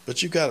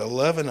 but you've got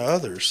 11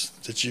 others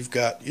that you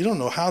don't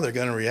know how they're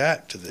going to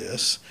react to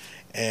this.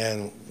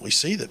 And we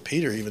see that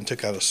Peter even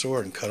took out a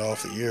sword and cut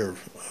off the ear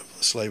of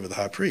the slave of the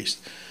high priest.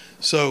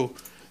 So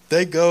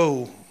they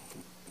go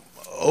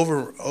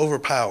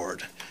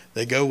overpowered.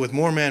 They go with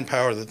more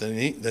manpower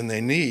than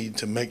they need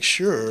to make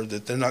sure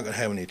that they're not going to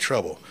have any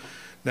trouble.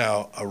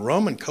 Now, a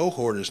Roman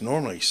cohort is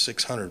normally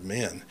 600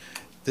 men.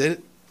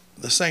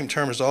 The same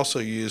term is also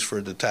used for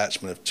a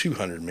detachment of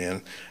 200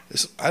 men.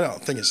 I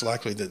don't think it's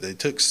likely that they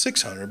took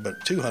 600,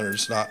 but 200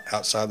 is not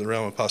outside the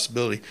realm of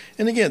possibility.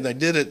 And again, they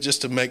did it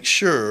just to make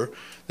sure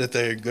that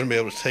they're going to be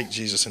able to take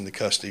Jesus into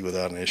custody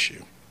without an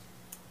issue.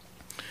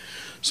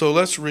 So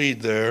let's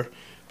read there,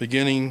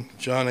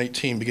 John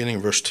 18, beginning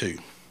in verse 2.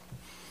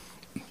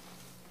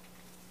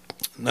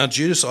 Now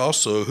Judas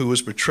also, who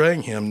was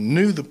betraying him,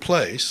 knew the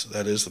place,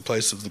 that is, the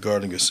place of the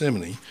Garden of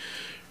Gethsemane,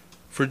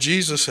 for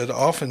Jesus had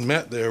often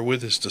met there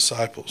with his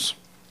disciples.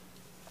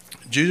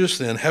 Judas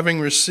then, having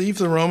received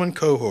the Roman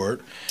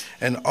cohort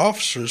and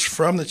officers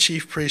from the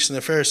chief priests and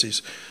the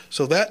Pharisees.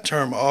 So that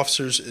term,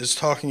 officers, is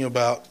talking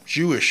about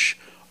Jewish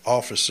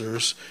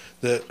officers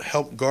that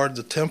helped guard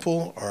the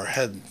temple or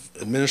had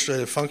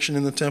administrative function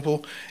in the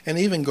temple, and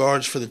even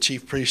guards for the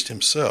chief priest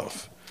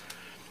himself.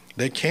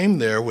 They came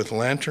there with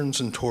lanterns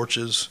and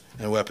torches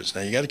and weapons.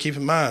 Now, you got to keep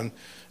in mind,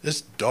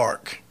 it's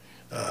dark.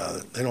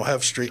 They don't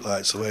have street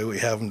lights the way we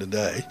have them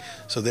today.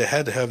 So they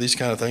had to have these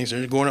kind of things.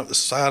 They're going up the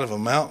side of a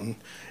mountain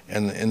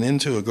and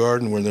into a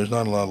garden where there's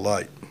not a lot of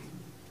light.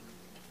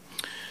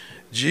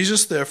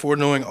 Jesus, therefore,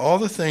 knowing all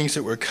the things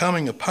that were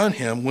coming upon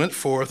him, went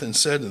forth and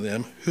said to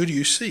them, "Who do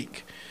you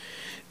seek?"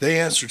 They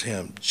answered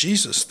him,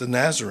 "Jesus the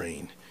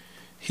Nazarene."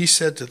 He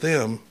said to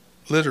them,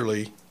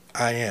 literally,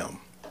 "I am."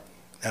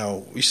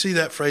 Now, we see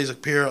that phrase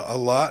appear a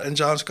lot in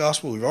John's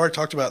Gospel. We've already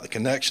talked about the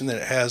connection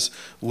that it has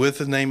with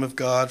the name of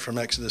God from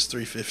Exodus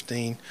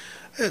 3:15.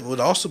 It would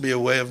also be a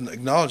way of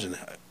acknowledging,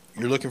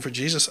 you're looking for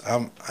Jesus,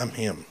 I'm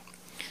him.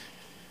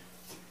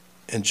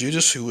 and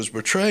Judas, who was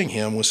betraying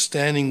him, was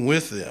standing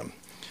with them.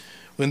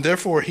 When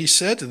therefore he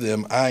said to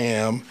them, I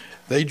am,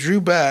 they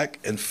drew back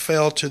and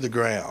fell to the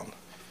ground.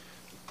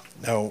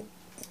 Now,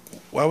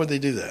 why would they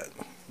do that?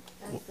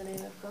 That's the name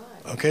of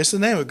God. Okay, it's the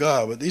name of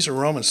God, but these are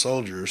Roman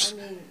soldiers.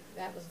 I mean,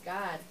 that was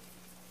God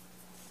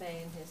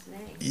saying his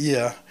name.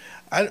 Yeah.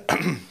 I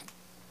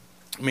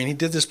mean, he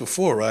did this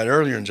before, right?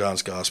 Earlier in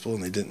John's Gospel,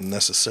 and they didn't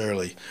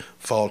necessarily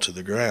fall to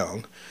the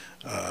ground.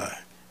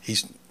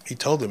 He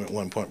told them at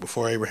one point,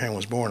 before Abraham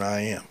was born,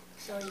 I am.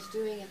 So he's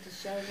doing it to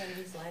show them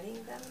he's letting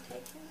them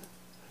take him?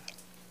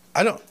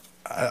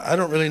 I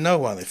don't really know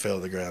why they fell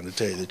to the ground, to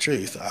tell you the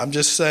truth. I'm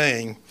just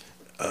saying,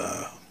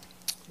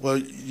 well,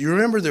 you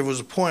remember there was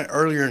a point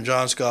earlier in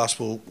John's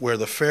Gospel where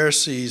the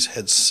Pharisees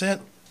had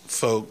sent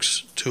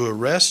folks to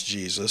arrest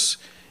Jesus,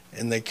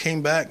 and they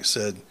came back and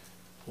said,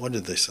 what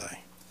did they say?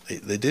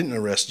 They didn't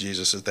arrest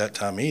Jesus at that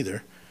time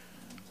either.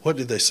 What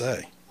did they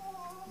say?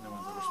 No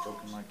one's ever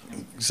spoken like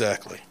him.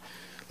 Exactly.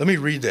 Let me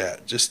read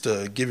that, just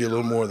to give you a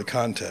little more of the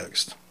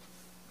context.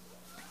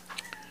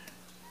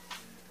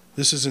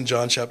 This is in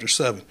John chapter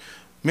 7.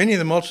 Many of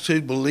the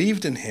multitude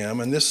believed in him,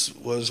 and this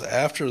was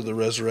after the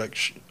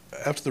resurrection,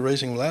 after the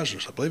raising of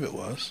Lazarus, I believe it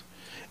was.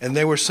 And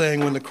they were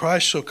saying, when the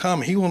Christ shall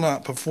come, he will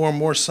not perform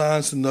more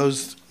signs than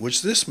those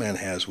which this man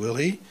has, will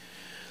he?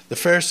 The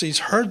Pharisees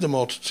heard the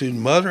multitude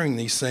muttering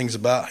these things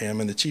about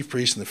him, and the chief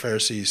priests and the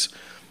Pharisees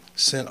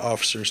sent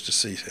officers to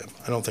seize him.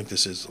 I don't think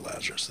this is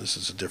Lazarus. This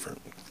is a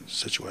different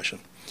situation.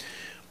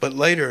 But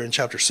later in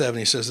chapter 7,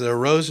 he says, there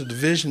arose a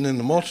division in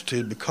the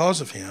multitude because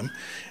of him,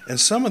 and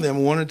some of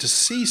them wanted to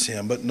seize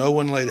him, but no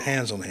one laid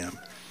hands on him.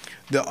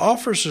 The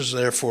officers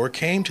therefore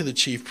came to the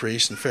chief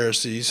priests and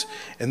Pharisees,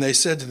 and they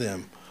said to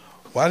them,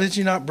 why did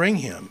you not bring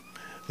him?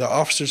 The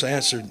officers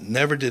answered,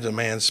 never did a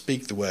man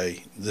speak the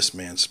way this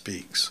man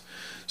speaks.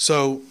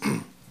 So,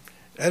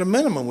 at a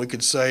minimum, we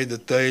could say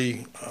that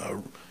they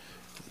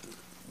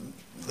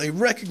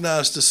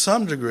recognized to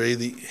some degree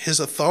his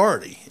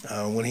authority.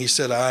 When he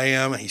said, I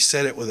am, he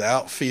said it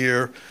without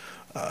fear,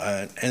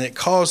 and it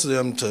caused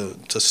them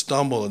to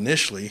stumble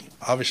initially.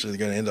 Obviously, they're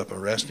going to end up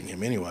arresting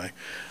him anyway.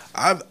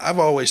 I've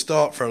always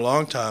thought for a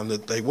long time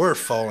that they were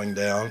falling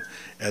down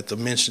at the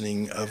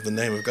mentioning of the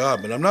name of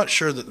God, but I'm not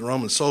sure that the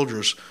Roman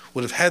soldiers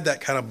would have had that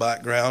kind of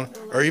background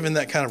or even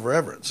that kind of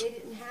reverence. They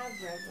didn't have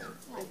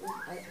reverence.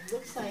 It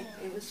looks like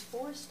it was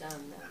forced on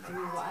them. I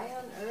mean, why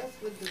on earth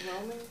would the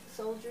Roman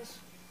soldiers,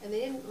 and they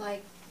didn't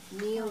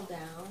kneel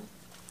down.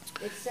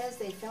 It says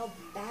they fell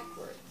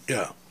backwards.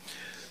 Yeah.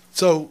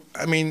 So,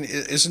 I mean,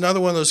 it's another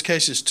one of those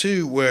cases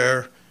too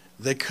where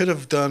they could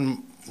have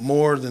done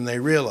more than they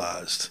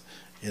realized.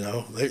 You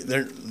know,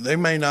 they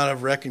may not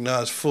have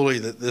recognized fully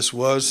that this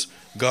was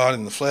God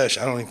in the flesh.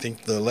 I don't even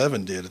think the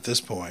 11 did at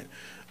this point.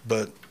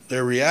 But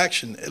their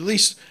reaction, at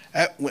least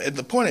at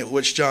the point at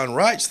which John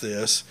writes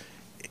this,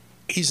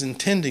 he's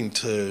intending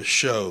to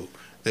show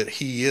that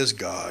he is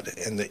God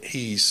and that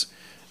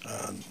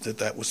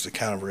that was the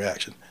kind of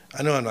reaction.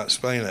 I know I'm not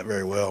explaining that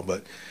very well,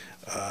 but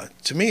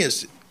to me,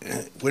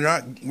 we're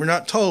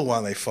not told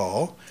why they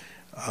fall,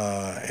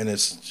 and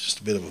it's just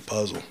a bit of a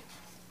puzzle.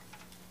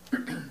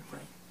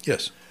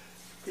 Yes.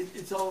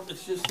 It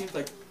just seems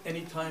like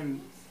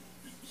anytime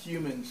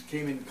humans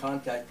came in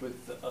contact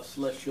with a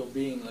celestial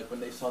being, like when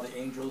they saw the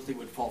angels, they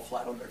would fall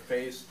flat on their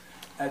face.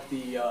 At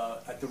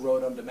the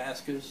road on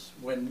Damascus,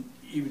 when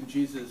even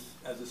Jesus,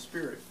 as a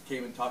spirit,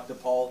 came and talked to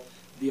Paul,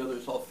 the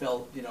others all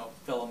fell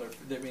on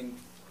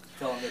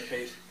their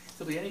face.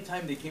 So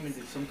anytime they came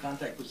into some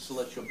contact with a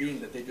celestial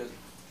being, that it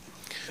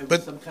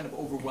was some kind of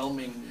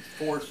overwhelming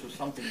force or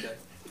something that.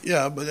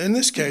 Yeah, but in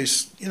this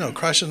case,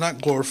 Christ is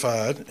not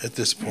glorified at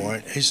this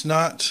point. He's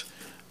not.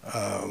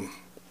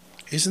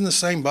 He's in the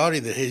same body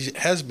that he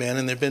has been,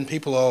 and there have been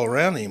people all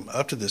around him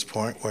up to this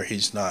point where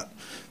he's not.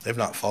 They've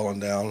not fallen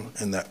down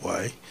in that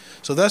way.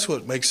 So that's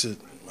what makes it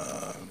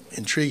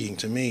intriguing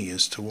to me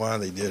as to why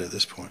they did at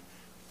this point.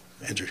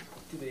 Andrew.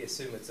 Do they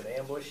assume it's an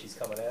ambush? He's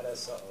coming at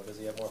us. Or does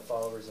he have more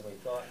followers than we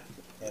thought?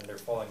 And they're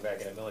falling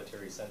back in a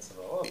military sense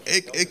of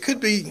It could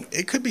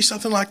be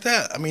something like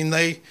that. I mean,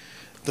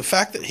 the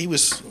fact that he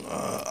was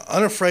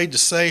unafraid to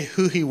say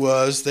who he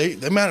was, they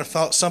might have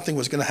thought something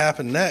was going to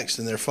happen next,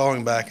 and they're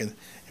falling back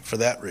for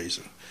that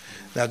reason.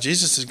 Now,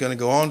 Jesus is going to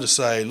go on to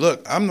say,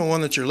 look, I'm the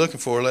one that you're looking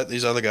for, let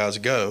these other guys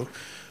go.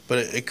 But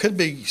it could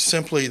be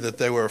simply that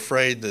they were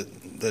afraid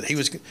that he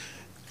was.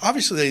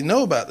 Obviously, they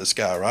know about this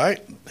guy,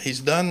 right?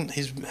 He's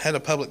had a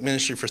public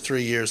ministry for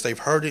 3 years. They've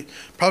heard it,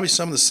 probably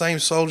some of the same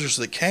soldiers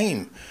that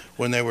came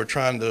when they were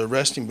trying to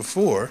arrest him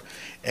before.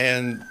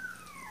 And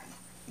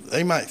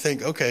they might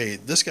think, okay,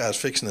 this guy's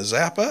fixing to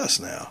zap us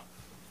now.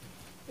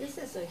 This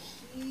is a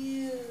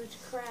huge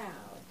crowd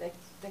that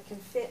can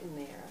fit in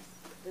there.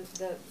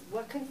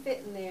 What can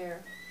fit in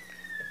there,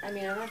 I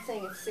mean, I'm not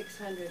saying it's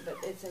 600, but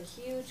it's a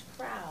huge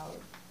crowd.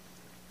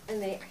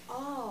 And they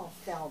all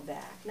fell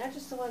back, not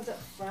just the ones up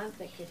front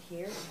that could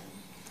hear him.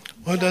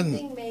 Well,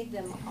 Something made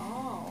them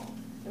all.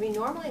 I mean,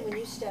 normally when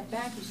you step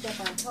back, you step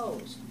on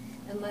toes.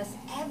 unless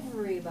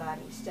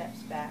everybody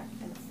steps back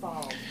and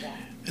falls back.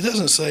 It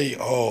doesn't say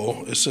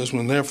all. It says,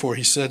 when therefore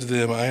he said to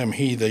them, I am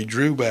he, they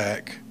drew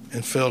back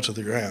and fell to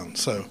the ground.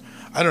 So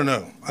I don't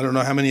know. I don't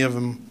know how many of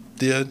them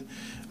did.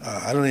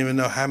 I don't even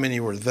know how many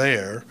were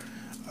there.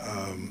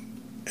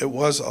 It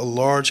was a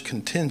large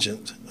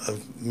contingent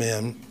of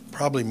men,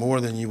 probably more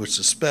than you would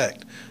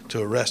suspect,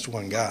 to arrest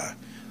one guy.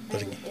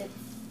 But And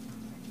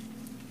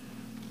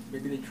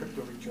Maybe they tripped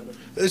over each other.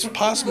 it's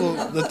possible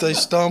that they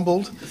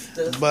stumbled,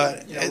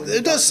 but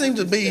it does seem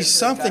to be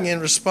something in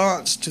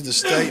response to the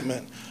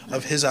statement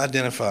of his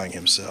identifying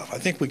himself. I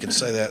think we can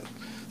say that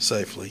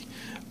safely.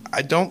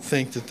 I don't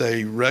think that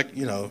they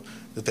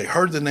that they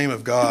heard the name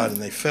of God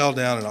and they fell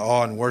down in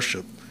awe and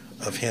worship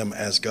of him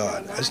as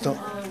God. I just don't.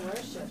 Not in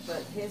worship,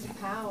 but his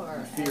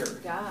power Fear. as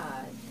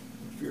God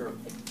Fear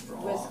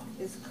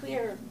is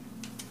clear.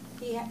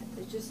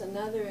 It's just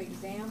another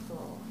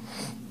example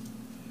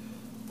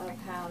of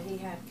how he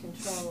had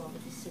control over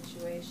the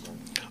situation.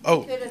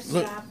 Oh, He could have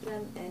look. stopped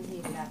them, and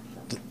he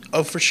left them.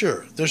 Oh, for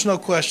sure. There's no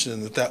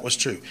question that that was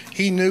true.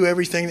 He knew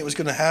everything that was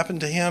going to happen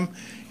to him.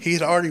 He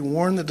had already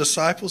warned the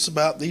disciples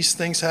about these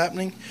things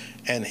happening,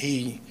 and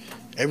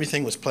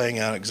everything was playing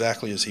out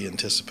exactly as he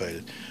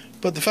anticipated.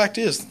 But the fact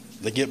is,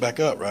 they get back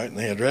up, right, and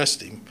they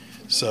arrest him.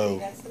 So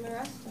That's the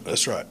arrest him.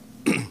 that's right.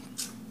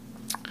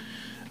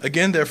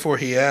 Again, therefore,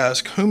 he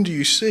asked, whom do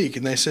you seek?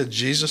 And they said,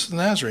 Jesus the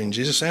Nazarene.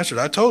 Jesus answered,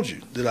 I told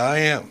you that I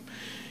am.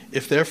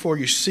 If therefore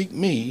you seek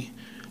me,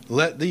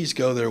 let these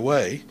go their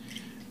way,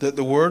 that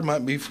the word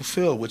might be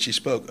fulfilled which he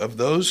spoke. Of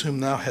those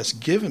whom thou hast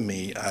given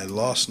me, I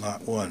lost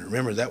not one.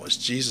 Remember, that was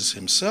Jesus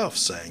himself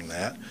saying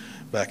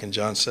back in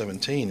John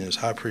 17 in his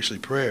high priestly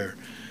prayer.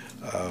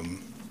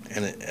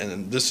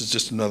 And this is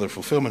just another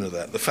fulfillment of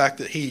that. The fact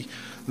that he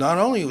not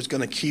only was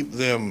going to keep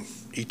them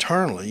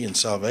eternally in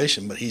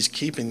salvation, but he's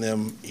keeping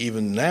them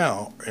even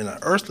now in an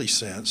earthly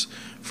sense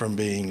from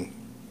being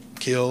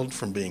killed,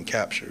 from being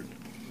captured.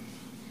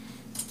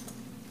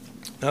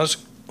 Now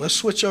let's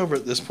switch over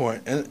at this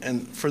point.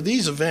 And for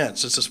these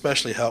events, it's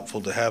especially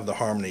helpful to have the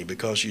harmony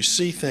because you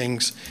see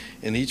things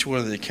in each one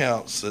of the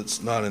accounts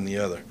that's not in the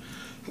other.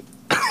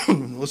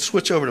 Let's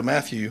switch over to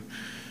Matthew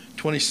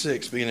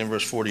 26, beginning in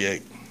verse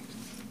 48.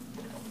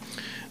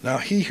 Now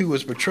he who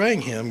was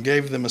betraying him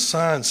gave them a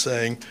sign,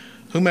 saying,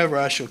 whomever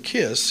I shall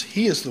kiss,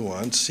 he is the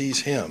one,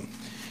 seize him.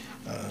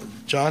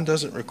 John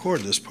doesn't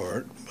record this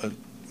part, but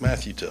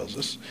Matthew tells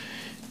us.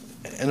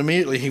 And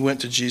immediately he went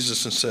to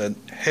Jesus and said,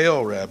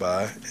 Hail,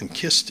 Rabbi, and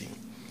kissed him.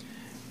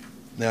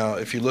 Now,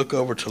 if you look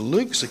over to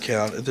Luke's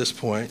account at this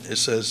point, it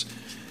says,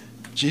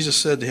 Jesus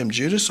said to him,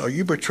 Judas, are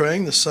you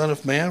betraying the Son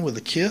of Man with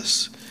a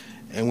kiss?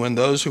 And when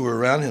those who were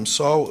around him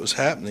saw what was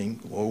happening,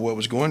 or what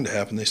was going to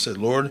happen, they said,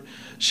 Lord,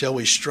 shall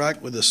we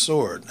strike with the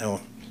sword?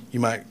 Now, you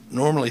might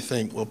normally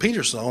think, well,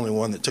 Peter's the only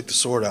one that took the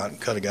sword out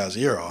and cut a guy's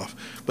ear off.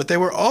 But they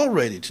were all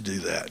ready to do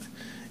that.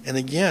 And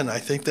again, I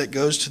think that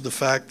goes to the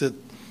fact that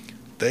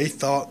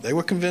they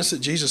were convinced that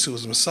Jesus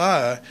was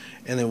Messiah,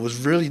 and it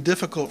was really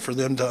difficult for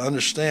them to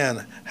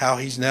understand how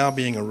he's now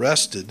being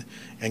arrested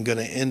and going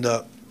to end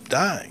up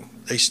dying.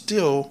 They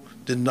still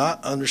did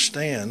not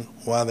understand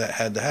why that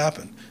had to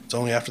happen. It's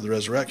only after the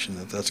resurrection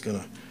that that's going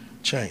to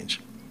change.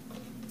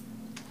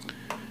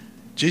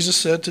 Jesus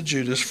said to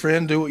Judas,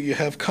 Friend, do what you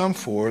have come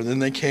for. Then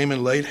they came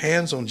and laid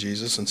hands on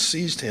Jesus and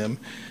seized him.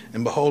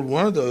 And behold,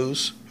 one of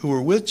those who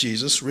were with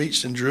Jesus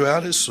reached and drew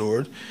out his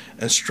sword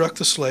and struck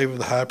the slave of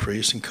the high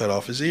priest and cut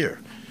off his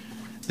ear.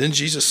 Then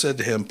Jesus said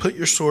to him, Put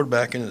your sword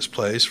back in its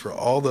place, for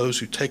all those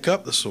who take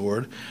up the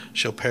sword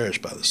shall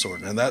perish by the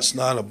sword. And that's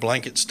not a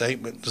blanket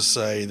statement to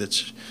say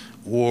that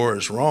war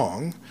is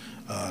wrong.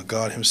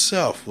 God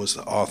himself was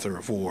the author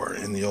of war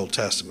in the Old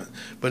Testament.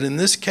 But in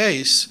this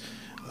case,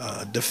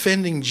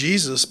 defending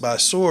Jesus by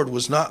sword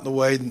was not the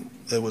way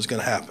that was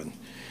going to happen.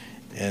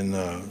 And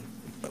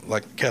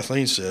like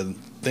Kathleen said,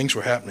 things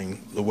were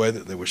happening the way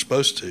that they were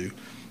supposed to.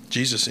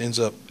 Jesus ends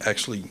up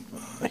actually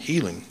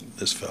healing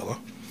this fellow,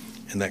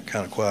 and that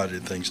kind of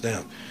quieted things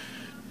down.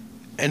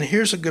 And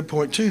here's a good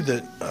point, too,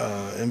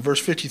 that in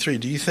verse 53,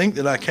 do you think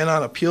that I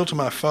cannot appeal to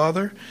my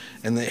Father,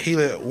 and that he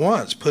at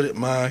once put at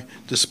my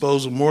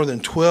disposal more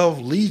than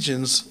 12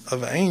 legions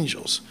of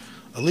angels?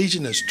 A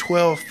legion is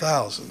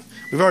 12,000.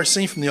 We've already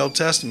seen from the Old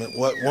Testament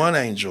what one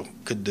angel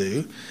could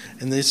do,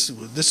 and this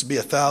would be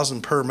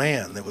 1,000 per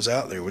man that was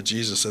out there with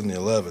Jesus and the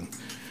 11.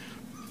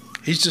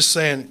 He's just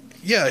saying,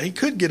 yeah, he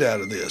could get out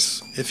of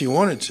this if he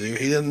wanted to.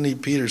 He didn't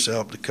need Peter's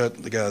help to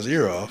cut the guy's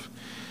ear off.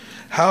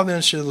 How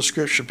then shall the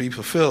scripture be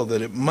fulfilled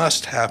that it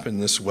must happen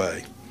this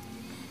way?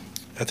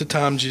 At the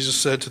time Jesus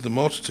said to the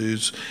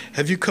multitudes,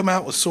 Have you come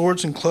out with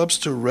swords and clubs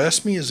to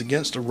arrest me as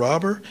against a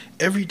robber?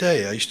 Every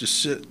day I used to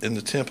sit in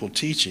the temple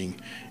teaching,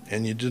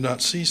 and you did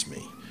not seize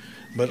me.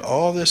 But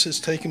all this has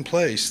taken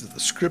place that the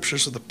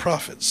scriptures of the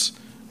prophets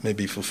may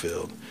be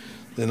fulfilled.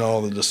 Then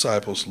all the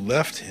disciples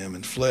left him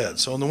and fled.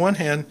 So on the one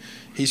hand,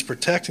 he's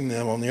protecting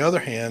them. On the other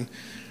hand,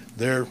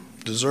 they're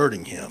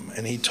deserting him.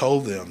 And he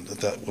told them that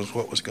that was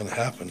what was going to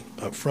happen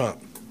up front.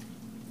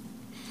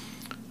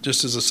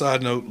 Just as a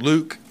side note,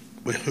 Luke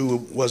who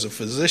was a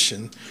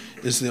physician,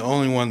 is the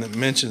only one that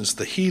mentions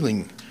the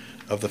healing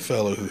of the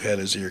fellow who had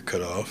his ear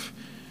cut off.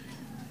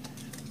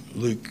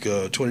 Luke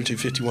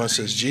 22:51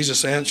 says,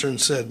 Jesus answered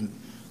and said,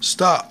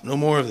 "Stop, no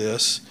more of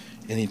this."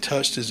 And he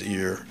touched his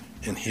ear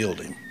and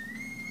healed him.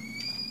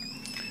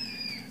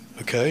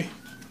 Okay?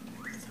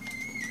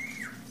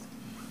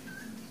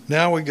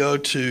 Now we go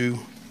to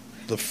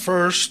the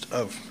first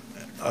of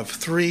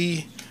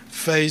three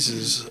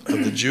phases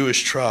of the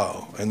Jewish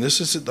trial. And this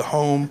is at the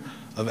home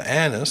of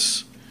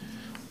Annas.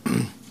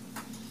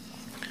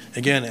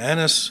 Again,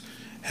 Annas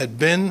had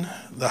been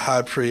the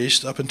high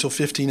priest up until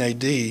 15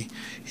 AD.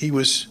 He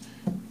was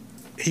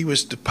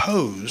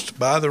deposed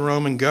by the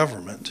Roman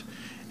government,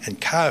 and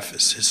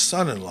Caiaphas, his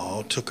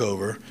son-in-law, took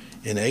over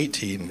in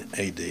 18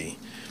 AD.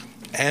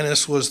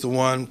 Annas was the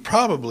one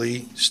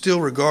probably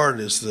still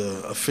regarded as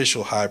the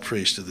official high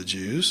priest of the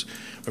Jews.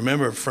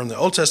 Remember, from the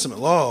Old Testament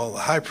law,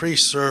 the high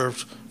priest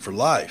served for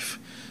life.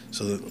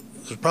 So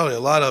there's probably a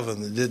lot of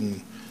them that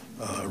didn't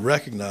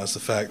recognize the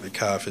fact that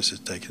Caiaphas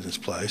had taken his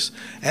place.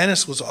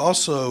 Annas was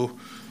also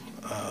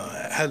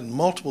had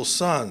multiple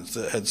sons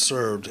that had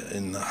served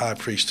in the high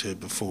priesthood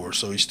before,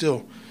 so he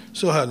still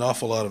had an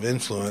awful lot of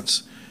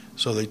influence.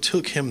 So they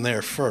took him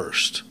there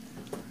first.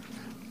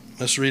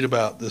 Let's read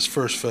about this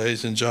first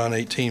phase in John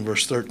 18,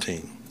 verse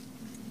 13.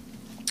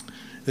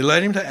 They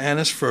led him to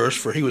Annas first,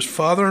 for he was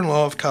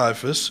father-in-law of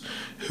Caiaphas,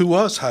 who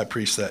was high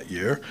priest that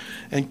year.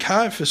 And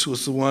Caiaphas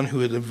was the one who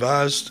had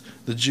advised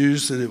the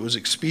Jews that it was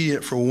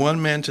expedient for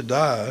one man to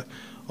die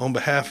on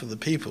behalf of the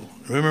people.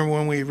 Remember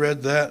when we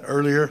read that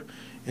earlier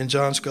in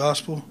John's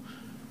Gospel?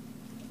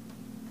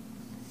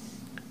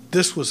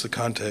 This was the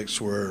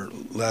context where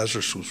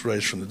Lazarus was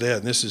raised from the dead,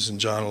 and this is in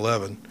John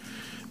 11.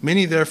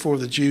 Many, therefore,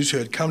 of the Jews who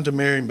had come to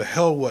Mary and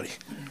beheld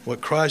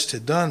what Christ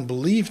had done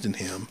believed in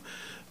him.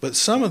 But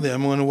some of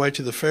them went away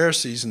to the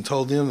Pharisees and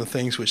told them the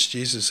things which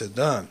Jesus had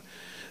done.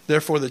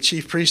 Therefore the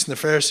chief priests and the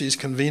Pharisees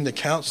convened a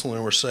council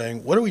and were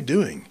saying, "What are we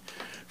doing?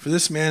 For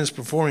this man is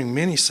performing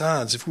many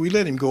signs. If we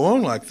let him go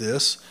on like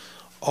this,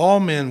 all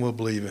men will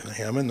believe in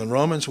him, and the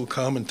Romans will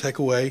come and take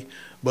away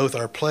both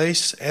our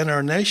place and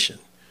our nation."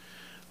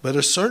 But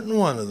a certain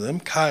one of them,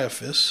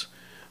 Caiaphas,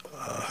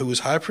 who was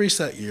high priest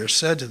that year,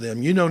 said to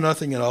them, "You know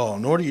nothing at all,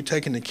 nor do you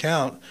take into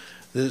account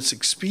that it's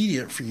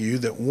expedient for you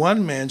that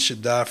one man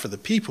should die for the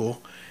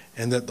people,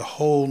 and that the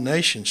whole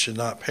nation should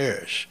not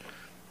perish."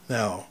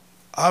 Now,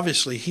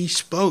 obviously, he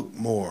spoke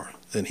more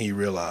than he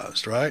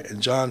realized, right?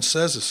 And John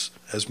says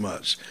as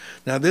much.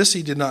 Now, this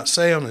he did not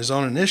say on his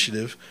own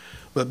initiative,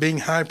 but being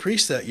high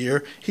priest that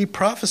year, he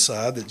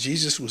prophesied that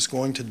Jesus was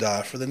going to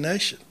die for the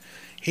nation.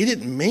 He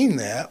didn't mean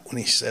that when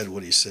he said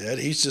what he said.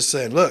 He's just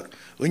saying, look,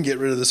 we can get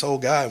rid of this whole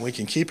guy and we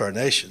can keep our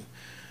nation.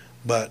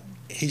 But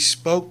he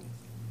spoke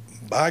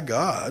by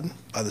God,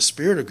 by the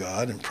Spirit of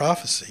God in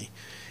prophecy,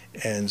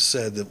 and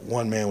said that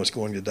one man was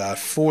going to die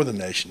for the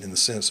nation in the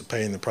sense of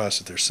paying the price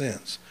of their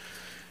sins.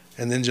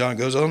 And then John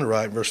goes on to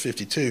write in verse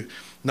 52,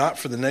 not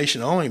for the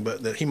nation only,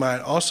 but that he might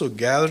also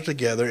gather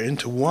together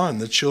into one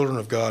the children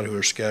of God who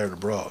are scattered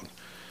abroad.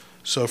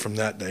 So from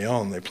that day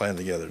on, they planned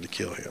together to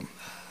kill him.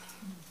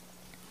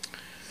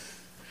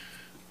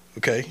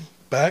 Okay,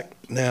 back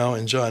now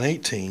in John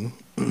 18,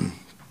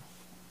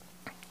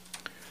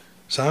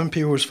 Simon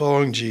Peter was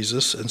following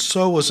Jesus, and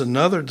so was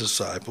another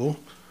disciple.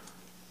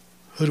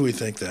 Who do we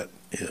think that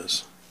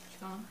is?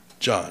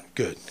 John,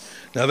 good.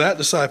 Now that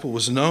disciple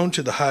was known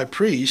to the high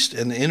priest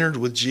and entered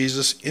with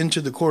Jesus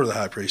into the court of the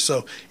high priest.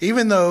 So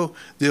even though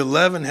the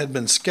 11 had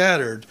been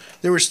scattered,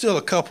 there were still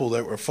a couple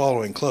that were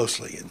following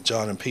closely,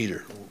 John and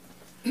Peter.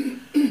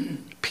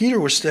 Peter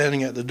was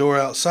standing at the door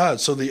outside,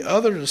 so the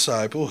other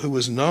disciple, who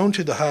was known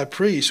to the high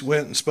priest,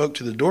 went and spoke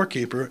to the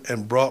doorkeeper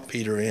and brought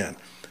Peter in.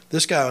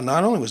 This guy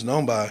not only was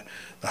known by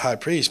the high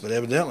priest, but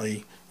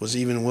evidently was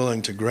even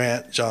willing to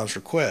grant John's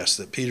request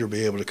that Peter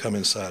be able to come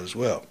inside as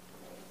well.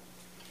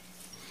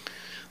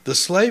 The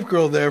slave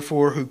girl,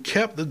 therefore, who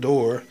kept the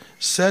door,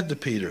 said to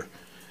Peter,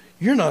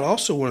 "You're not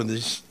also one of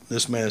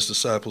this man's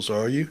disciples,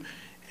 are you?"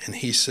 And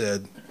he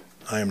said,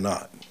 "I am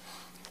not."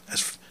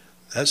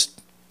 That's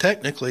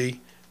technically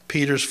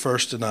Peter's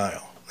first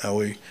denial. Now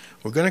we're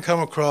going to come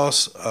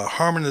across a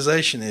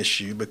harmonization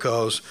issue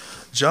because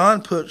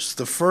John puts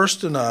the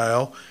first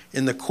denial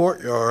in the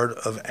courtyard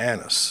of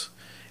Annas,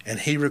 and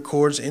he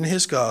records in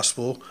his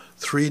gospel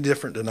 3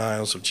 different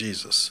denials of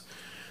Jesus.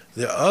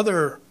 The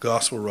other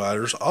gospel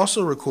writers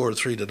also record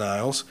 3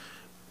 denials,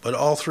 but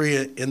all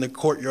 3 in the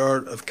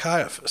courtyard of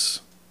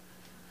Caiaphas.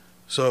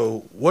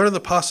 So what are the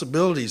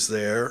possibilities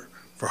there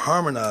for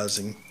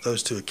harmonizing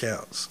those 2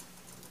 accounts?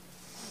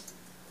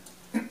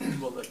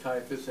 Well, the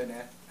Caiaphas and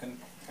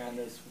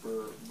Annas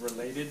were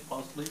related,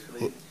 possibly, so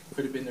they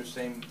could have been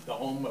the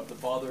home of the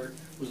father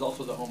was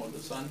also the home of the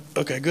son.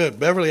 Okay, good.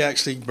 Beverly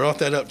actually brought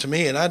that up to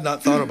me, and I'd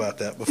not thought about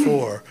that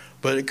before,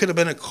 but it could have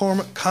been a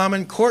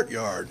common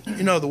courtyard.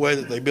 You know, the way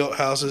that they built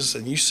houses,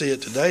 and you see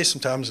it today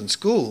sometimes in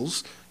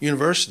schools,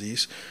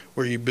 universities,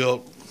 where you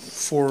built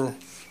 4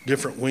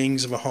 different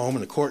wings of a home,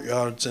 and the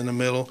courtyard's in the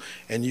middle,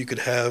 and you could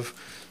have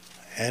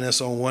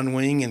Annas on one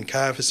wing and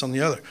Caiaphas on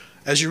the other.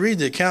 as you read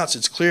the accounts,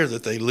 it's clear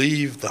that they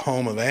leave the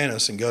home of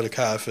Annas and go to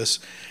Caiaphas,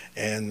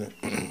 and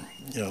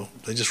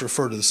they just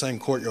refer to the same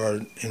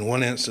courtyard in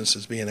one instance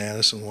as being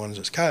Annas and one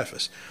as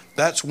Caiaphas.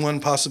 That's one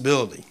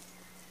possibility.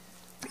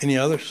 Any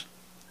others?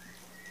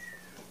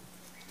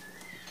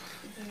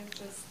 I think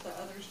the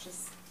others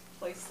just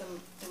place them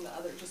in the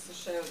other just to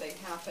show they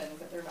happen,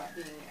 but they're not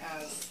being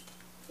as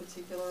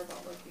particular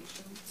about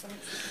location.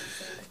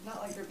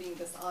 Not like they're being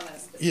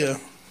dishonest, but Yeah.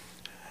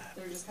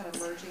 they're just kind of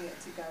merging it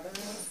together in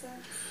a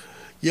sense.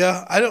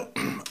 Yeah,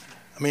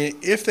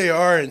 if they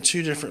are in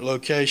two different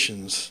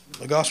locations,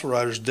 the gospel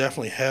writers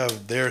definitely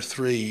have their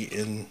three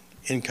in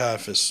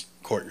Caiaphas'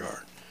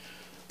 courtyard.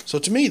 So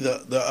to me,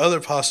 the other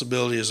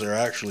possibility is there are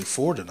actually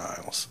 4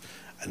 denials,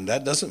 and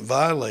that doesn't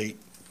violate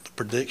the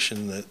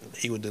prediction that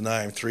he would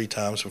deny him 3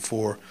 times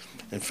before.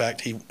 In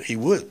fact, he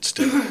would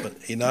still, but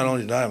he not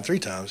only denied him 3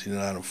 times, he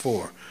denied him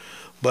 4.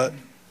 But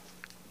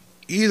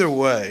either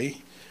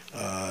way,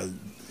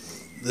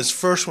 this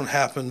first one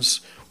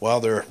happens while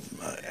they're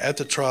at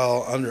the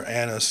trial under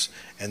Annas,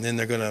 and then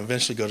they're going to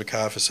eventually go to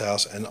Caiaphas'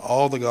 house, and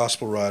all the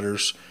gospel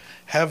writers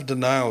have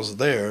denials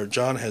there.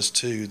 John has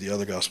 2, the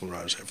other gospel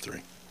writers have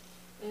 3.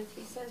 And if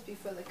he says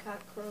before the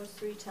cock crows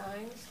 3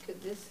 times,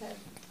 could this have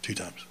 2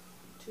 times.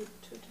 two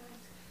times?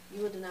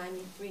 You will deny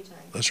me 3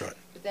 times. That's right.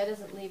 But that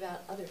doesn't leave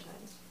out other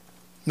times.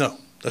 No,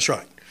 that's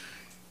right.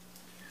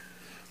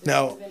 There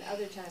Now, have been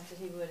other times that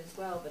he would as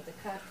well, but the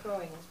cock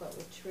crowing is what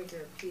would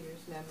trigger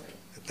Peter's memory.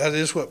 that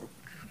is what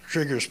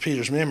triggers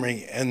Peter's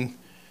memory, and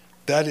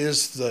that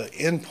is the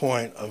end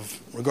point of,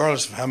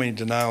 regardless of how many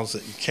denials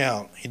that you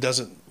count, he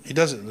doesn't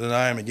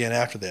deny him again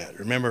after that.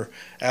 Remember,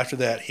 after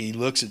that, he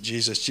looks at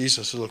Jesus,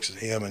 Jesus looks at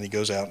him, and he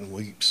goes out and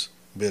weeps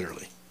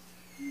bitterly.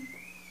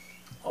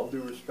 All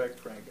due respect,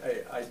 Frank,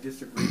 I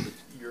disagree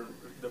with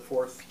the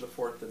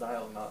fourth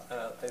denial.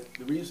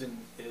 The reason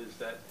is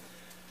that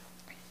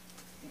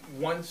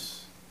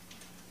once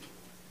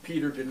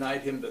Peter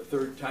denied him the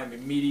 3rd time,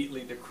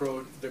 immediately the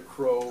crow.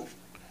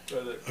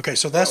 Okay,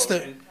 so that's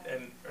the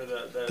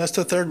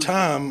 3rd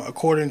time,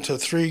 according to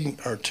 3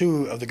 or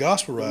 2 of the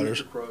gospel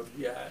writers. Crowed,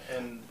 yeah,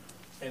 and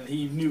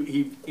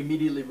he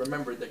immediately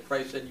remembered that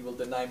Christ said, "You will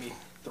deny me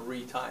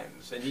 3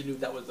 times," and he knew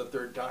that was the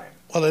 3rd time.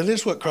 Well, it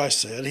is what Christ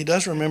said. He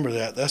does remember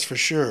that, that's for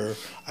sure.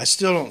 I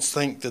still don't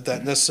think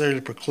that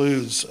necessarily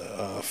precludes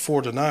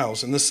 4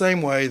 denials. In the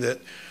same way that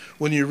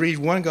when you read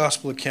one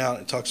gospel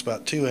account, it talks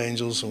about 2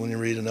 angels, and when you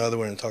read another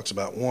one, it talks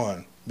about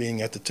 1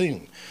 being at the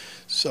tomb.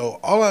 So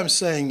all I'm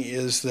saying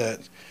is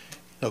that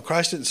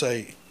Christ didn't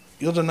say,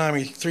 "You'll deny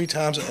me 3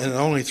 times and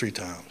only 3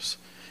 times."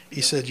 He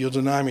said, "You'll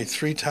deny me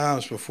 3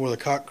 times before the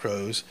cock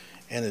crows,"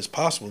 and it's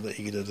possible that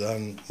he could have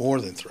done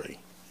more than 3.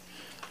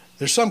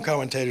 There's some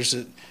commentators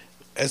that,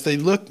 as they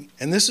look,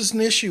 and this is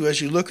an issue, as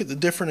you look at the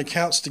different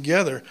accounts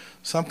together,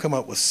 some come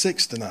up with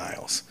 6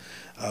 denials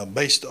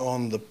based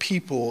on the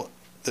people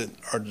that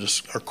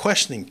are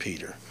questioning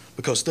Peter,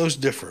 because those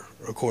differ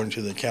according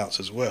to the accounts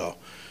as well.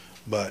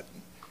 But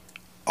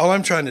all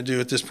I'm trying to do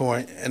at this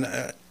point, and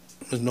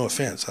there's no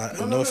offense,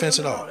 no offense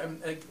at all.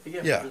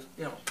 Again, Yeah.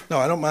 No,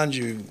 I don't mind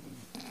you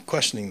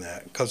questioning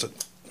that, because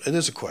it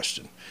is a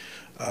question.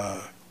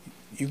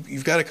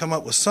 You've got to come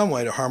up with some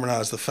way to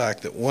harmonize the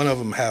fact that one of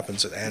them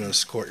happens at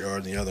Annas'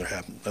 courtyard and the other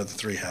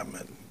 3 happen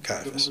at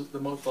Caiaphas. The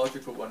most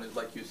logical one is,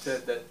 like you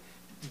said, that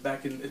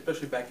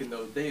especially back in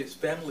those days,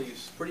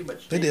 families pretty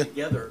much stayed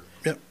together.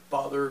 Yep.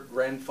 Father,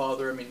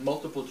 grandfather,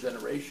 multiple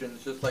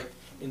generations, just like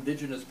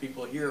indigenous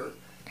people here,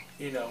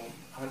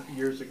 100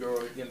 years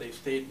ago, they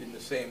stayed in the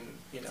same,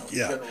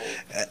 general.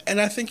 And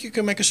I think you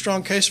can make a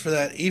strong case for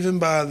that, even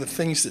by the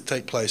things that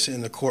take place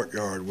in the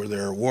courtyard where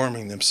they're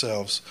warming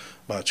themselves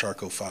by a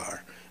charcoal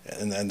fire.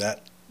 And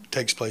that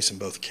takes place in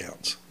both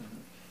accounts.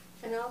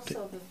 And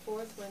also, the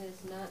 4th one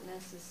is not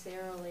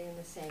necessarily in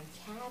the same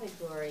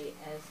category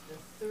as the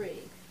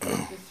 3.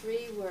 The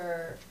 3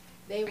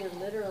 they were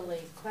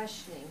literally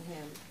questioning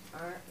him,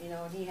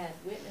 and he had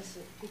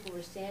witnesses, people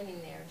were standing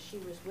there, and she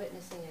was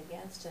witnessing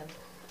against him.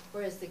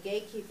 Whereas the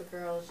gatekeeper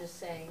girl is just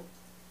saying,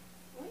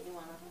 "What you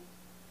want of him?"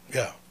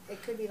 Yeah.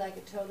 It could be like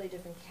a totally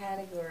different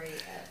category,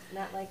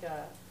 not like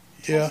a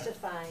Yeah.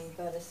 testifying,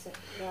 but you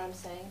know what I'm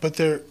saying? But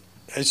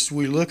as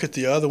we look at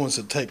the other ones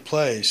that take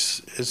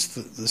place, it's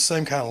the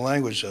same kind of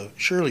language of,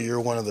 surely you're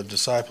one of the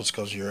disciples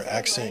because your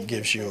accent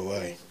gives you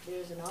away.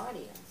 There's an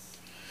audience.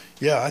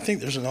 Yeah, I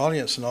think there's an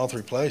audience in all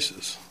 3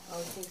 places. Oh,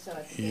 you think so?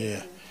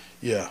 Yeah.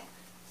 Yeah.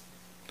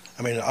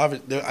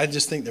 I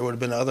just think there would have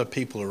been other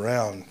people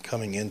around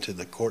coming into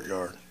the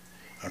courtyard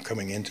or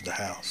coming into the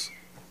house.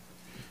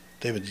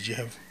 David, did you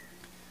have?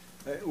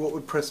 What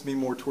would press me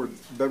more toward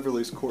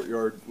Beverly's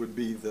courtyard would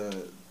be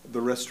the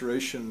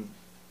restoration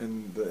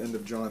in the end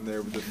of John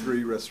there with the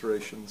 3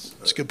 restorations.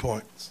 That's a good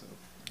point. So.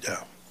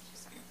 Yeah.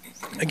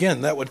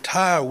 Again, that would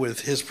tie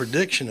with his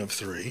prediction of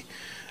 3.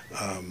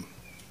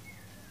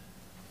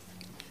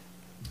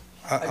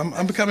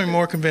 I'm becoming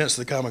more convinced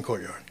of the common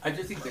courtyard. I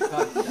just think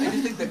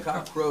the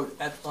cock crowed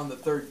on the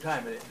third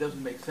time, and it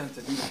doesn't make sense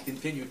that he would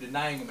continue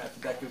denying him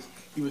after that because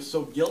he was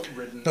so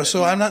guilt-ridden. No,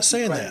 so I'm not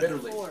saying cried that.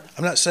 bitterly.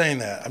 I'm not saying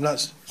that. I'm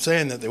not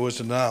saying that there was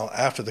denial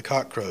after the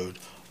cock crowed.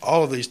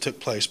 All of these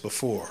took place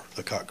before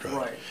the cock crowed.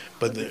 Right.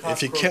 But the cock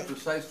if you crowed can't,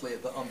 precisely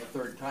on the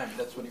third time,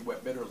 that's when he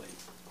wept bitterly.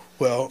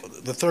 well,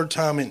 the third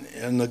time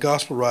in the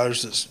gospel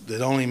writers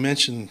that only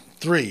mention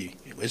 3,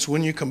 it's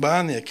when you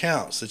combine the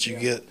accounts that you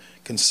get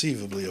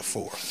conceivably a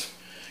fourth.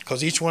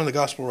 Because each one of the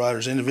gospel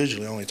writers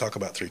individually only talk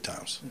about 3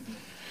 times. Mm-hmm.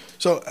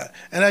 So,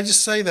 and I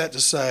just say that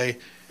to say,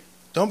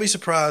 don't be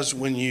surprised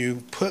when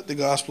you put the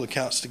gospel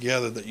accounts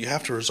together that you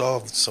have to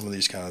resolve some of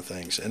these kind of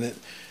things. And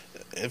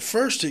at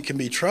first it can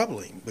be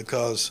troubling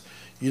because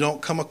you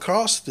don't come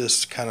across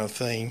this kind of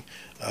thing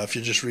if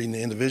you're just reading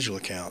the individual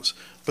accounts.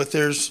 But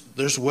there's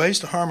ways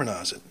to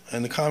harmonize it,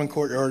 and the common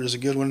courtyard is a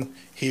good one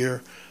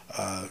here.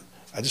 I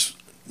just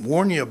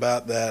warn you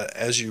about that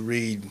as you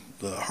read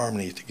the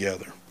harmony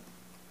together.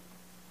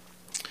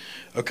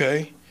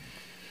 Okay.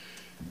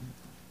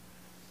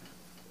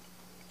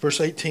 Verse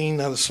 18,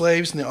 now the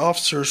slaves and the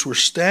officers were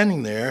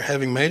standing there,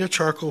 having made a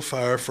charcoal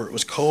fire, for it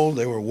was cold.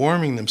 They were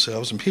warming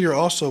themselves, and Peter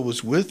also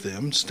was with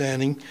them,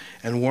 standing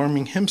and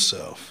warming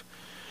himself.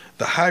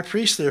 The high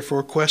priest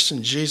therefore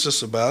questioned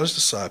Jesus about his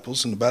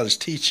disciples and about his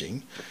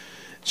teaching.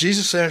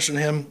 Jesus answered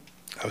him,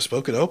 I've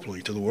spoken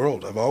openly to the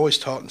world. I've always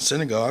taught in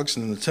synagogues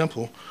and in the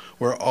temple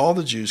where all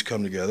the Jews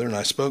come together, and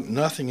I spoke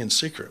nothing in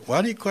secret.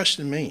 Why do you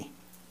question me?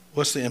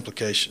 What's the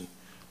implication?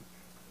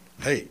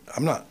 Hey,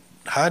 I'm not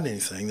hiding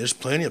anything. There's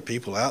plenty of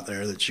people out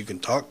there that you can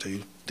talk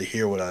to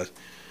hear what I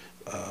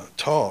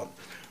taught.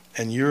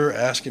 And you're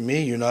asking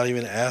me, you're not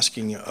even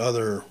asking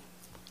other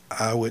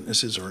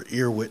eyewitnesses or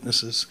ear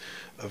witnesses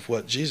of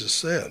what Jesus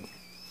said.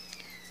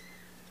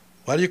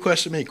 Why do you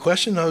question me?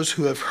 Question those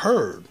who have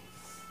heard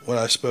what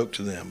I spoke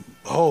to them.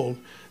 Behold,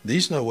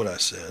 these know what I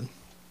said.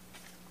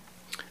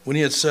 When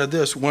he had said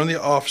this, one of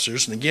the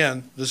officers, and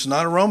again, this is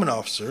not a Roman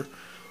officer,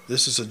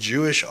 this is a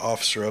Jewish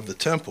officer of the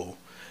temple,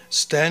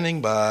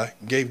 standing by,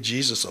 gave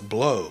Jesus a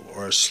blow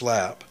or a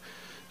slap,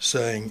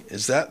 saying,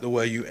 is that the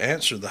way you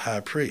answer the high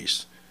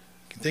priest?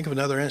 Can you think of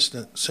another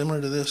incident similar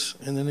to this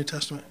in the New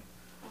Testament?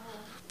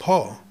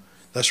 Paul.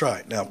 That's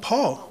right. Now,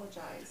 Paul,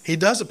 he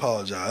does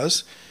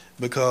apologize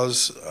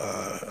because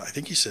I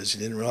think he says he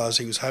didn't realize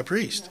he was high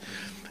priest.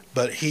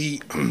 But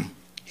he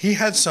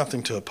had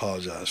something to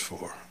apologize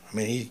for. I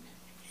mean, he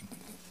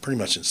pretty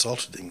much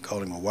insulted him,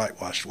 called him a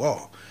whitewashed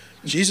wall.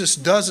 Jesus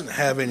doesn't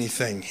have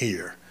anything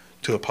here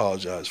to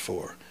apologize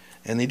for,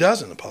 and he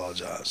doesn't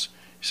apologize.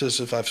 He says,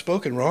 if I've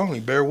spoken wrongly,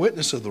 bear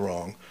witness of the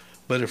wrong,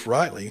 but if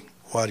rightly,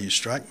 why do you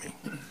strike me?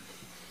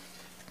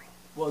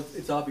 Well,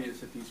 it's obvious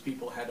that these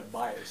people had a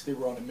bias. They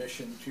were on a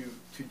mission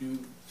to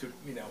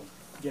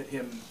get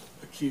him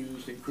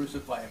accused and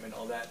crucify him and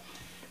all that.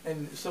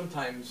 And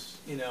sometimes,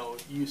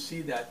 you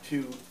see that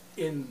too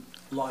in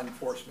law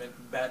enforcement,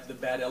 the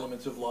bad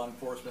elements of law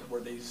enforcement, where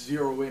they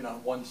zero in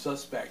on one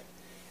suspect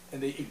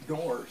and they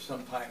ignore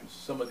sometimes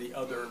some of the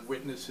other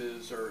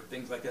witnesses or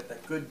things like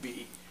that could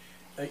be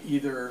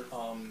either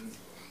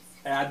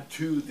add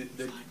to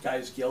the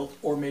guy's guilt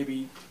or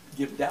maybe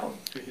give down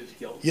to his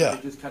guilt. Yeah.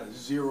 They just kind of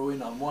zero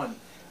in on one.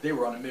 They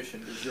were on a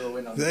mission to zero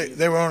in on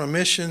They were on a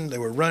mission. They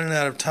were running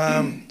out of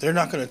time. They're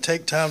not going to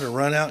take time to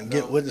run out and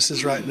get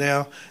witnesses right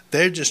now.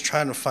 They're just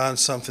trying to find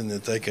something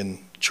that they can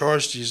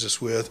charge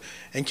Jesus with.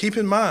 And keep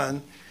in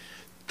mind,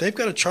 they've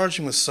got to charge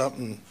him with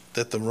something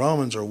that the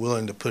Romans are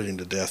willing to put him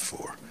to death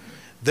for.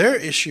 Their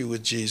issue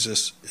with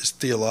Jesus is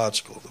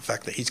theological, the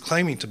fact that he's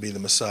claiming to be the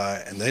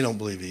Messiah and they don't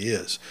believe he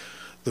is.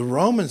 The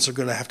Romans are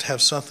going to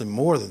have something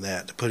more than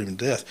that to put him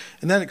to death.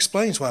 And that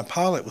explains why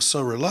Pilate was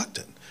so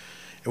reluctant.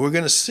 And we're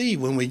going to see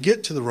when we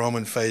get to the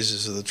Roman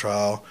phases of the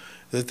trial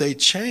that they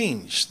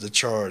change the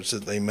charge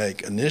that they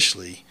make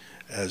initially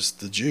as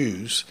the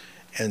Jews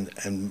and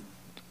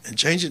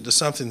change it to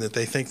something that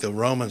they think the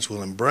Romans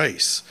will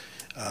embrace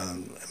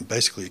and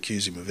basically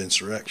accuse him of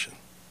insurrection.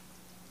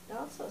 It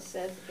also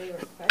says that they were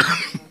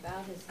questioning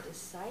about his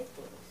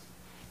disciples,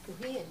 who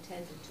he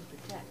intended to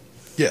protect.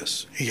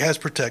 Yes, he has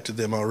protected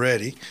them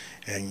already,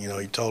 and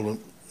he told them,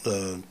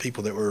 the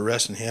people that were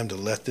arresting him to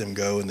let them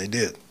go, and they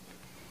did.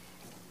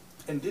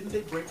 And didn't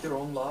they break their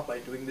own law by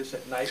doing this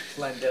at night,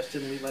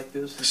 clandestinely like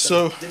this?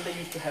 Didn't they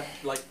used to have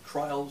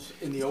trials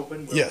in the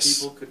open where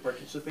people could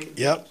participate?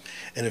 Yep,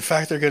 and in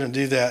fact they're going to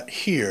do that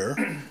here.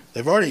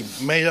 They've already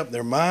made up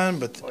their mind,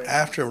 but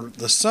after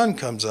the sun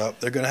comes up,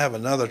 they're going to have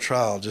another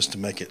trial just to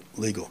make it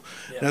legal.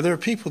 Yeah. Now there are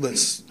people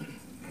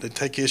that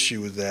take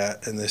issue with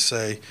that, and they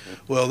say,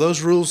 well,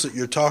 those rules that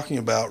you're talking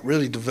about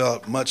really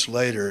developed much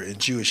later in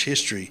Jewish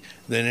history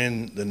than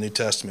in the New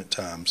Testament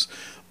times.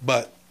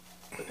 But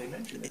they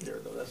mention it there,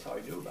 though. That's how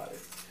I knew about it.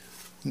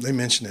 They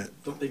mention it.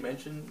 Don't they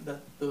mention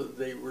that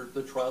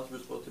the trials were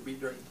supposed to be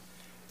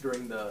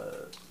during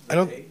the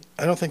day?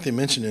 I don't think they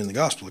mention it in the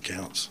gospel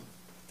accounts.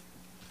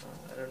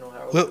 I don't know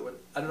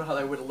how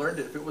they would have learned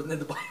it if it wasn't in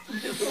the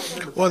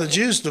Bible. Well, the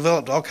Jews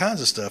developed all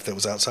kinds of stuff that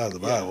was outside of the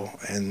Bible,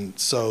 and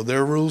so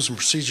their rules and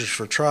procedures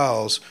for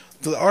trials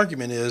the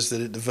argument is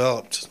that it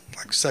developed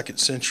like 2nd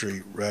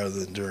century rather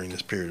than during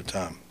this period of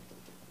time.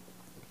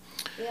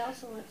 They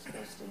also weren't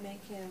supposed to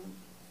make him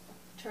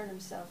turn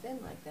himself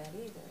in like that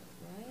either,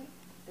 right?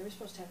 They were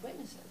supposed to have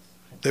witnesses.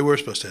 They were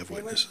supposed to have They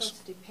weren't witnesses.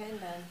 supposed to depend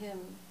on him.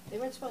 They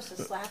weren't supposed to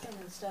slap him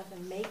and stuff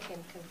and make him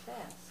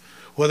confess.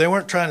 Well, they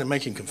weren't trying to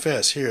make him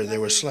confess here. They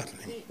No, were slapping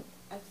him.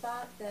 I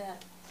thought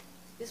that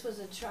this was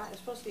a trial. It was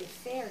supposed to be a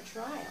fair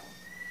trial.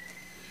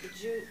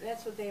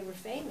 That's what they were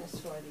famous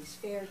for, these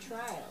fair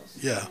trials.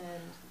 Yeah.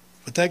 And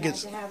But that you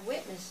gets... had to have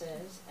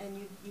witnesses,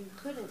 and you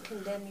couldn't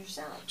condemn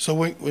yourself. So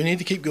we need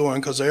to keep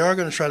going because they are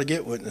going to try to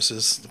get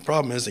witnesses. The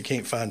problem is they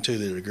can't find two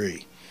that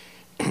agree.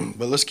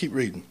 But let's keep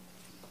reading.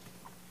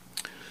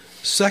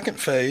 Second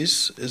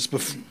phase is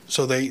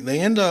so they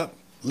end up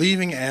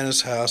leaving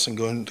Anna's house and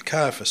going to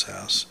Caiaphas'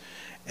 house.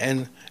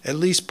 And at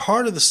least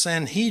part of the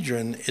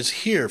Sanhedrin is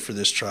here for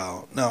this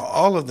trial. Now,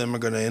 all of them are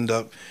going to end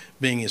up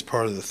being as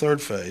part of the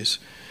third phase.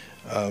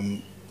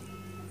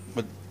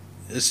 But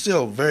it's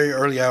still very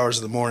early hours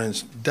of the morning.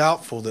 It's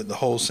doubtful that the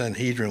whole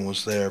Sanhedrin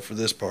was there for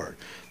this part.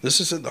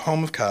 This is at the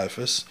home of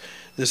Caiaphas.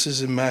 This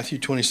is in Matthew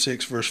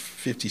 26, verse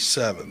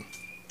 57.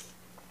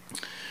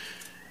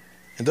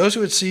 And those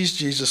who had seized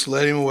Jesus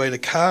led him away to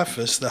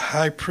Caiaphas, the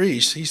high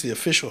priest. He's the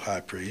official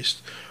high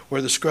priest,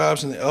 where the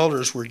scribes and the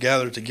elders were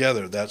gathered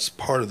together. That's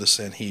part of the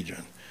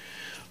Sanhedrin.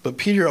 But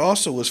Peter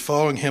also was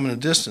following him in a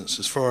distance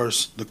as far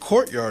as the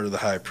courtyard of the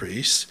high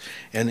priest,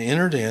 and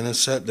entered in and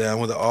sat down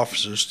with the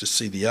officers to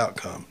see the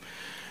outcome.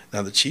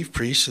 Now the chief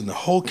priests and the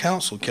whole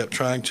council kept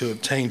trying to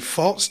obtain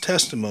false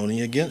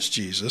testimony against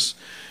Jesus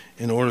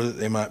in order that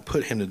they might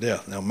put him to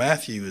death. Now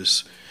Matthew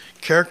is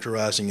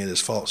characterizing it as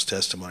false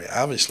testimony.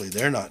 Obviously,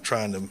 they're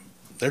trying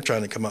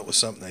to come up with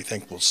something they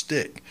think will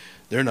stick.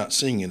 They're not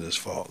seeing it as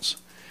false.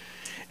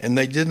 And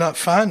they did not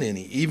find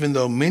any, even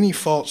though many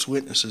false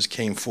witnesses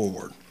came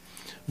forward.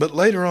 But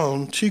later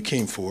on, two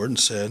came forward and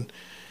said,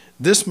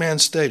 "This man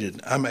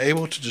stated, I'm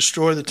able to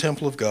destroy the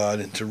temple of God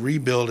and to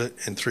rebuild it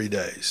in 3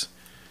 days."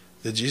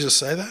 Did Jesus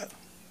say that?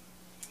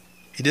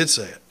 He did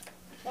say it.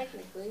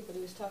 Technically, but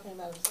he was talking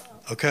about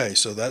himself. Okay,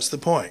 so that's the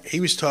point.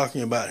 He was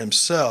talking about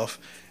himself.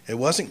 It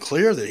wasn't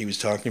clear that he was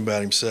talking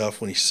about himself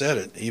when he said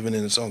it, even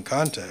in its own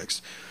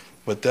context.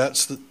 But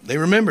they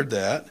remembered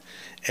that,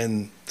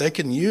 and they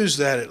can use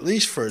that at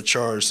least for a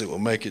charge that will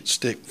make it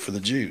stick for the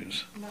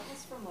Jews. And that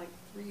was from like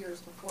 3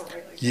 years before,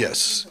 right? Like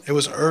Yes, it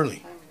was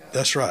early.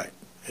 That's right.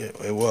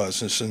 It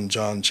was. It's in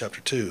John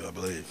chapter 2, I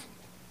believe.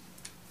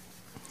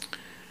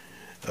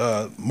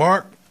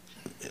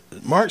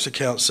 Mark's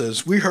account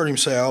says, "We heard him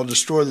say, I'll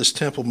destroy this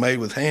temple made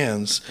with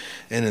hands,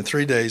 and in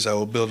 3 days I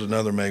will build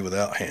another made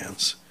without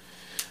hands."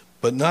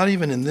 But not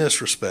even in this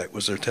respect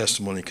was their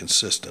testimony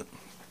consistent.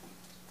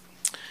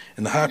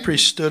 And the high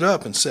priest stood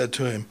up and said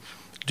to him,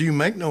 "Do you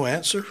make no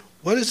answer?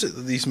 What is it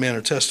that these men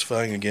are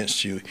testifying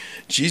against you?"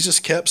 Jesus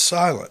kept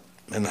silent,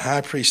 and the high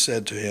priest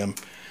said to him,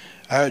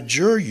 "I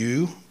adjure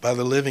you by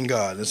the living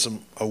God," it's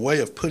a way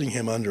of putting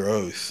him under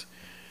oath,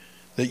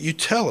 "that you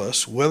tell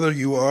us whether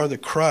you are the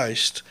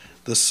Christ,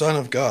 the Son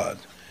of God."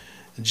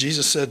 And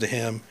Jesus said to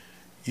him,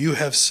 "You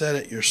have said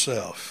it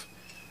yourself.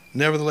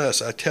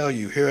 Nevertheless, I tell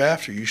you,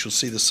 hereafter you shall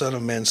see the Son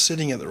of Man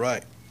sitting at the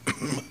right, at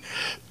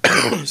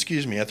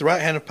the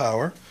right hand of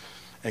power,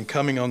 and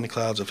coming on the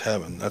clouds of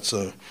heaven." That's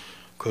a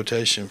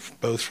quotation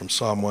both from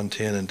Psalm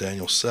 110 and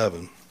Daniel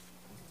 7.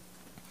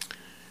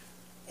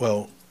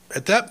 Well,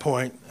 at that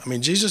point,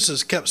 Jesus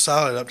has kept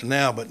silent up to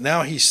now, but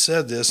now he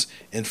said this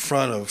in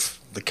front of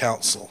the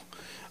council.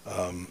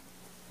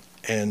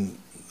 And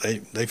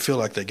they feel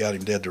like they got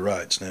him dead to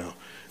rights now.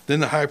 Then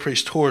the high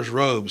priest tore his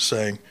robes,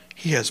 saying,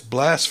 "He has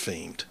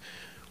blasphemed,"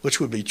 which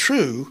would be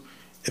true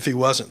if he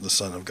wasn't the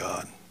Son of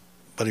God,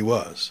 but he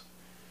was.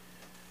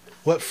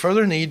 "What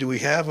further need do we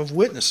have of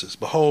witnesses?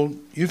 Behold,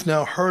 you've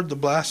now heard the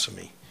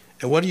blasphemy.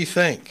 And what do you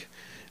think?"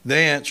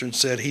 They answered and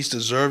said, "He's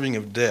deserving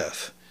of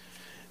death."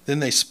 Then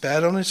they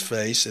spat on his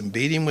face and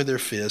beat him with their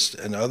fists,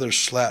 and others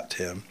slapped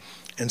him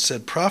and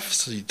said,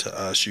 "Prophesy to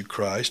us, you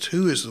Christ,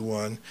 who is the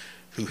one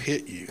who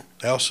hit you?"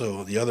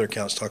 Also, the other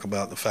accounts talk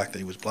about the fact that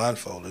he was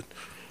blindfolded,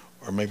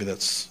 or maybe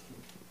that's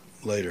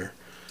later.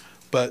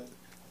 But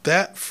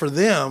that, for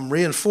them,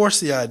 reinforced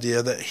the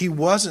idea that he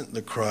wasn't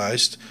the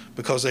Christ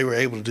because they were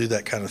able to do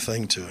that kind of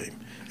thing to him.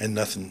 And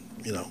nothing,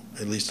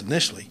 at least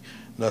initially,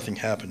 nothing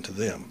happened to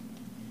them.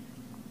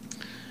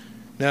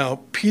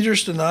 Now,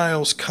 Peter's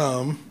denials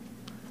come.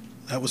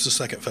 That was the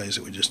second phase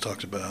that we just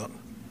talked about.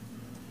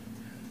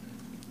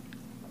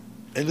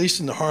 At least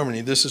in the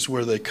harmony, this is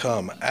where they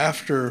come.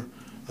 After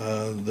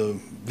the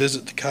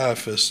visit to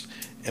Caiaphas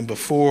and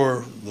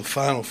before the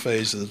final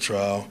phase of the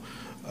trial.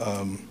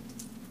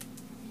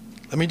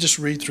 Let me just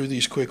read through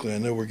these quickly. I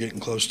know we're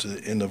getting close to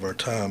the end of our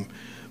time.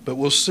 But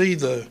we'll see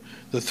the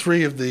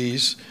three of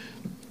these,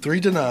 3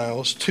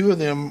 denials. 2 of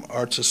them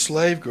are to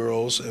slave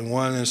girls, and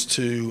 1 is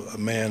to a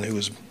man who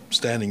was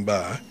standing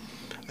by.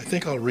 I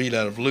think I'll read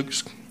out of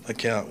Luke's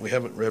account. We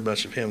haven't read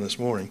much of him this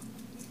morning.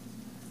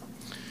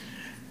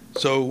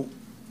 So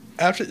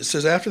It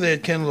says, after they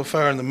had kindled a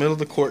fire in the middle of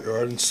the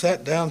courtyard and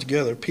sat down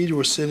together, Peter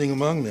was sitting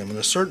among them, and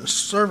a certain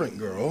servant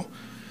girl,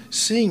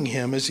 seeing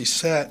him as he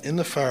sat in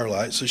the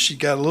firelight, so she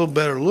got a little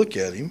better look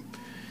at him,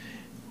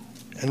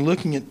 and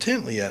looking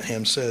intently at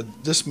him, said,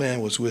 this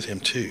man was with him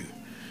too.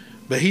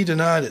 But he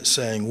denied it,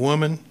 saying,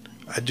 woman,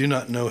 I do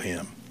not know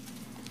him.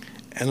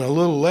 And a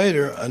little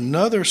later,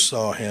 another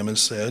saw him and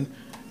said,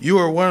 you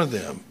are one of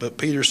them. But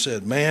Peter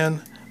said,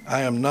 man,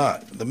 I am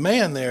not. The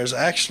man there is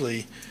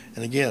actually,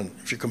 and again,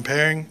 if you're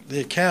comparing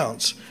the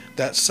accounts,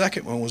 that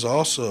second one was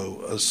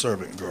also a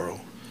servant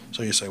girl.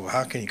 So you say, well,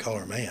 how can you call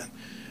her man?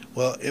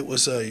 Well, it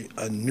was a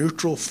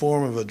neutral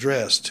form of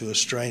address to a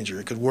stranger.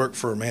 It could work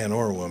for a man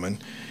or a woman.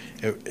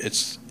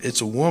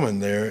 It's a woman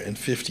there in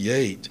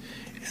 58,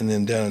 and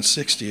then down in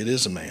 60 it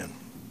is a man.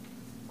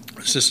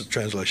 It's just a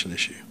translation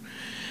issue.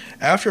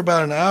 After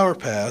about an hour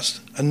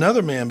passed,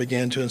 another man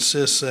began to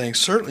insist, saying,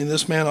 certainly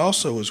this man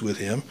also was with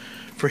him,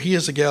 for he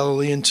is a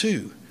Galilean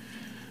too.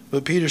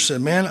 But Peter said,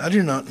 man, I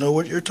do not know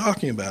what you're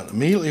talking about.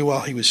 Immediately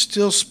while he was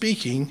still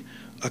speaking,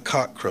 a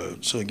cock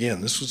crowed. So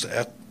again, this was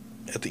at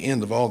the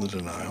end of all the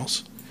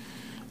denials.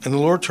 And the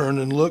Lord turned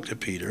and looked at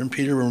Peter, and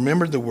Peter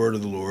remembered the word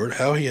of the Lord,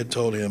 how he had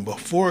told him,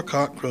 before a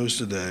cock crows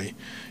today,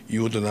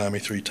 you will deny me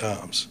 3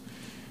 times.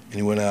 And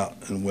he went out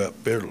and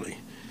wept bitterly.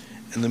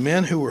 And the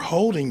men who were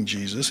holding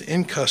Jesus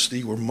in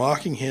custody were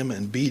mocking him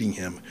and beating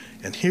him.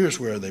 And here's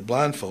where they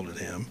blindfolded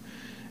him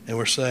and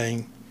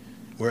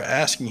we're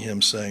asking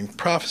him, saying,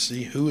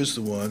 prophecy, who is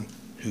the one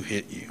who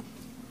hit you?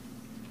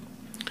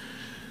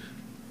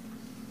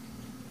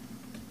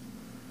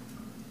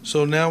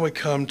 So now we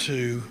come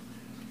to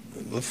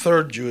the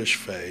third Jewish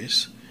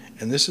phase,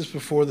 and this is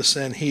before the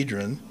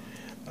Sanhedrin,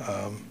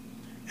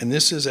 and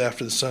this is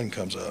after the sun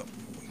comes up,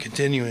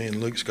 continuing in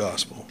Luke's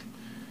gospel.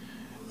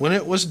 When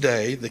it was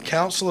day, the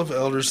council of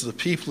elders of the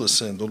people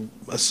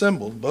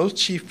assembled, both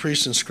chief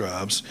priests and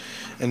scribes,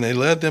 and they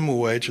led them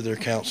away to their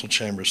council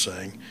chamber,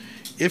 saying,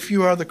 if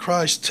you are the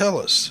Christ, tell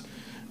us.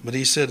 But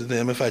he said to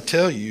them, if I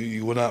tell you,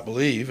 you will not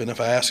believe, and if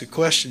I ask a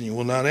question, you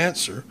will not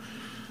answer.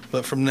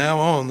 But from now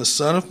on, the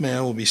Son of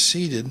Man will be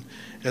seated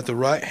at the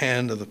right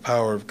hand of the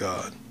power of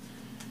God.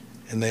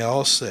 And they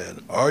all said,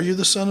 are you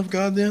the Son of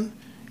God then?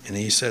 And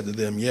he said to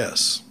them,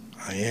 yes,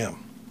 I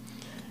am.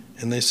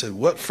 And they said,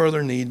 what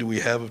further need do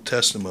we have of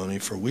testimony?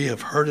 For we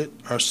have heard it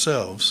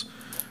ourselves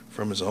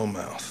from his own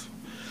mouth.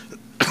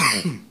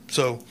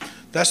 So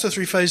that's the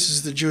 3 phases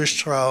of the Jewish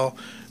trial.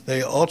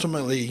 They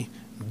ultimately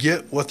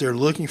get what they're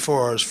looking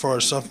for as far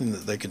as something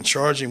that they can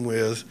charge him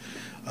with.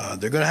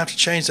 They're going to have to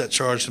change that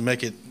charge to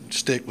make it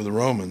stick with the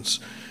Romans.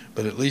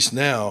 But at least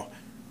now,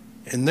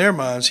 in their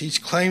minds, he's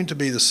claimed to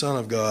be the Son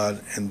of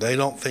God, and they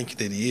don't think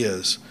that he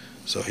is,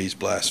 so he's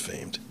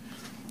blasphemed.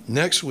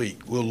 Next week,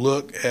 we'll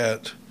look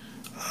at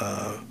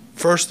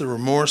first the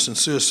remorse and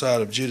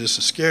suicide of Judas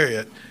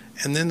Iscariot,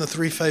 and then the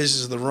 3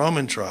 phases of the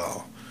Roman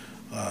trial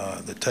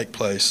that take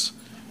place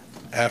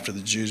after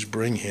the Jews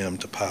bring him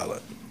to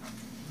Pilate.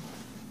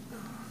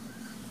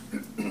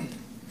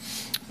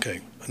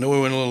 Okay, I know we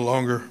went a little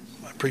longer.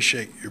 I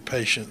appreciate your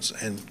patience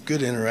and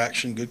good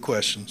interaction, good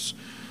questions.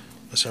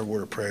 Let's have a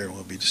word of prayer and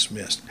we'll be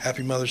dismissed.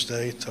 Happy Mother's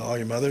Day to all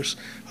your mothers.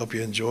 Hope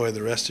you enjoy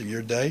the rest of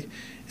your day.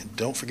 And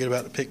don't forget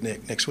about the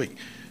picnic next week.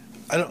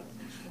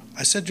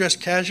 I said dress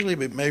casually,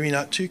 but maybe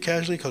not too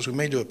casually because we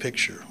may do a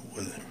picture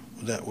with him.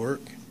 Would that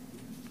work?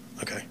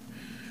 Okay.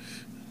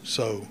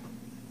 So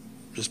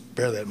just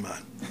bear that in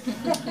mind.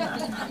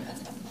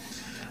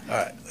 All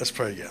right, let's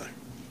pray together.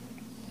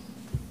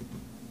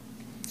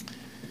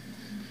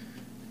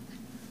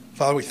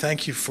 Father, we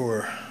thank you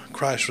for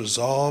Christ's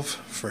resolve,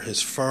 for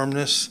his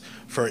firmness,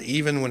 for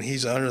even when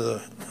he's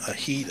under a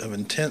heat of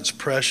intense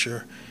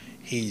pressure,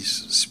 he's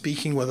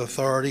speaking with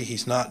authority.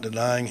 He's not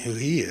denying who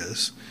he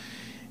is.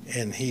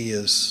 And he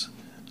is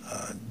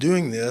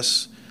doing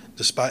this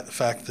despite the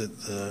fact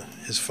that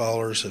his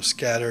followers have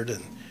scattered,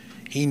 and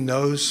he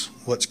knows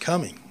what's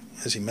coming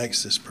as he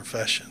makes this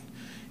profession.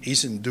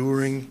 He's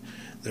enduring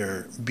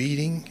their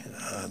beating,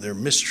 their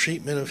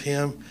mistreatment of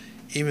him,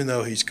 even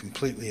though he's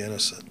completely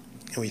innocent.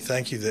 And we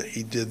thank you that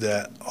he did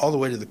that all the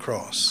way to the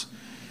cross,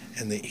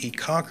 and that he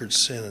conquered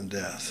sin and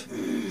death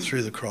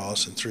through the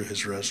cross and through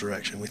his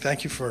resurrection. We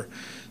thank you for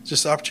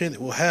just the opportunity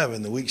that we'll have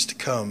in the weeks to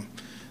come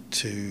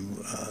to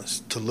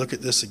look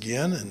at this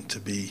again and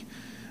to be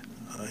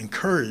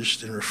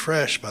encouraged and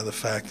refreshed by the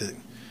fact that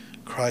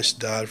Christ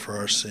died for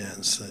our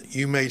sins, that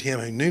you made him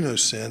who knew no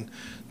sin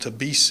to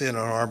be sin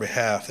on our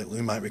behalf, that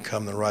we might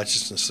become the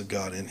righteousness of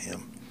God in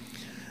him.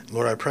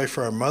 Lord, I pray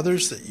for our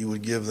mothers that you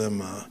would give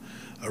them a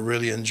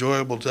really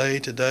enjoyable day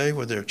today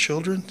with their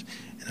children,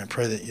 and I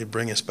pray that you'd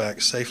bring us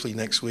back safely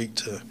next week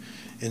to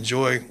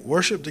enjoy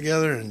worship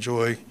together and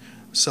enjoy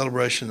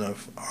celebration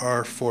of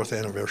our 4th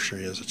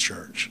anniversary as a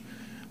church.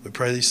 We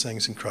pray these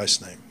things in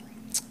Christ's name.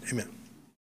 Amen.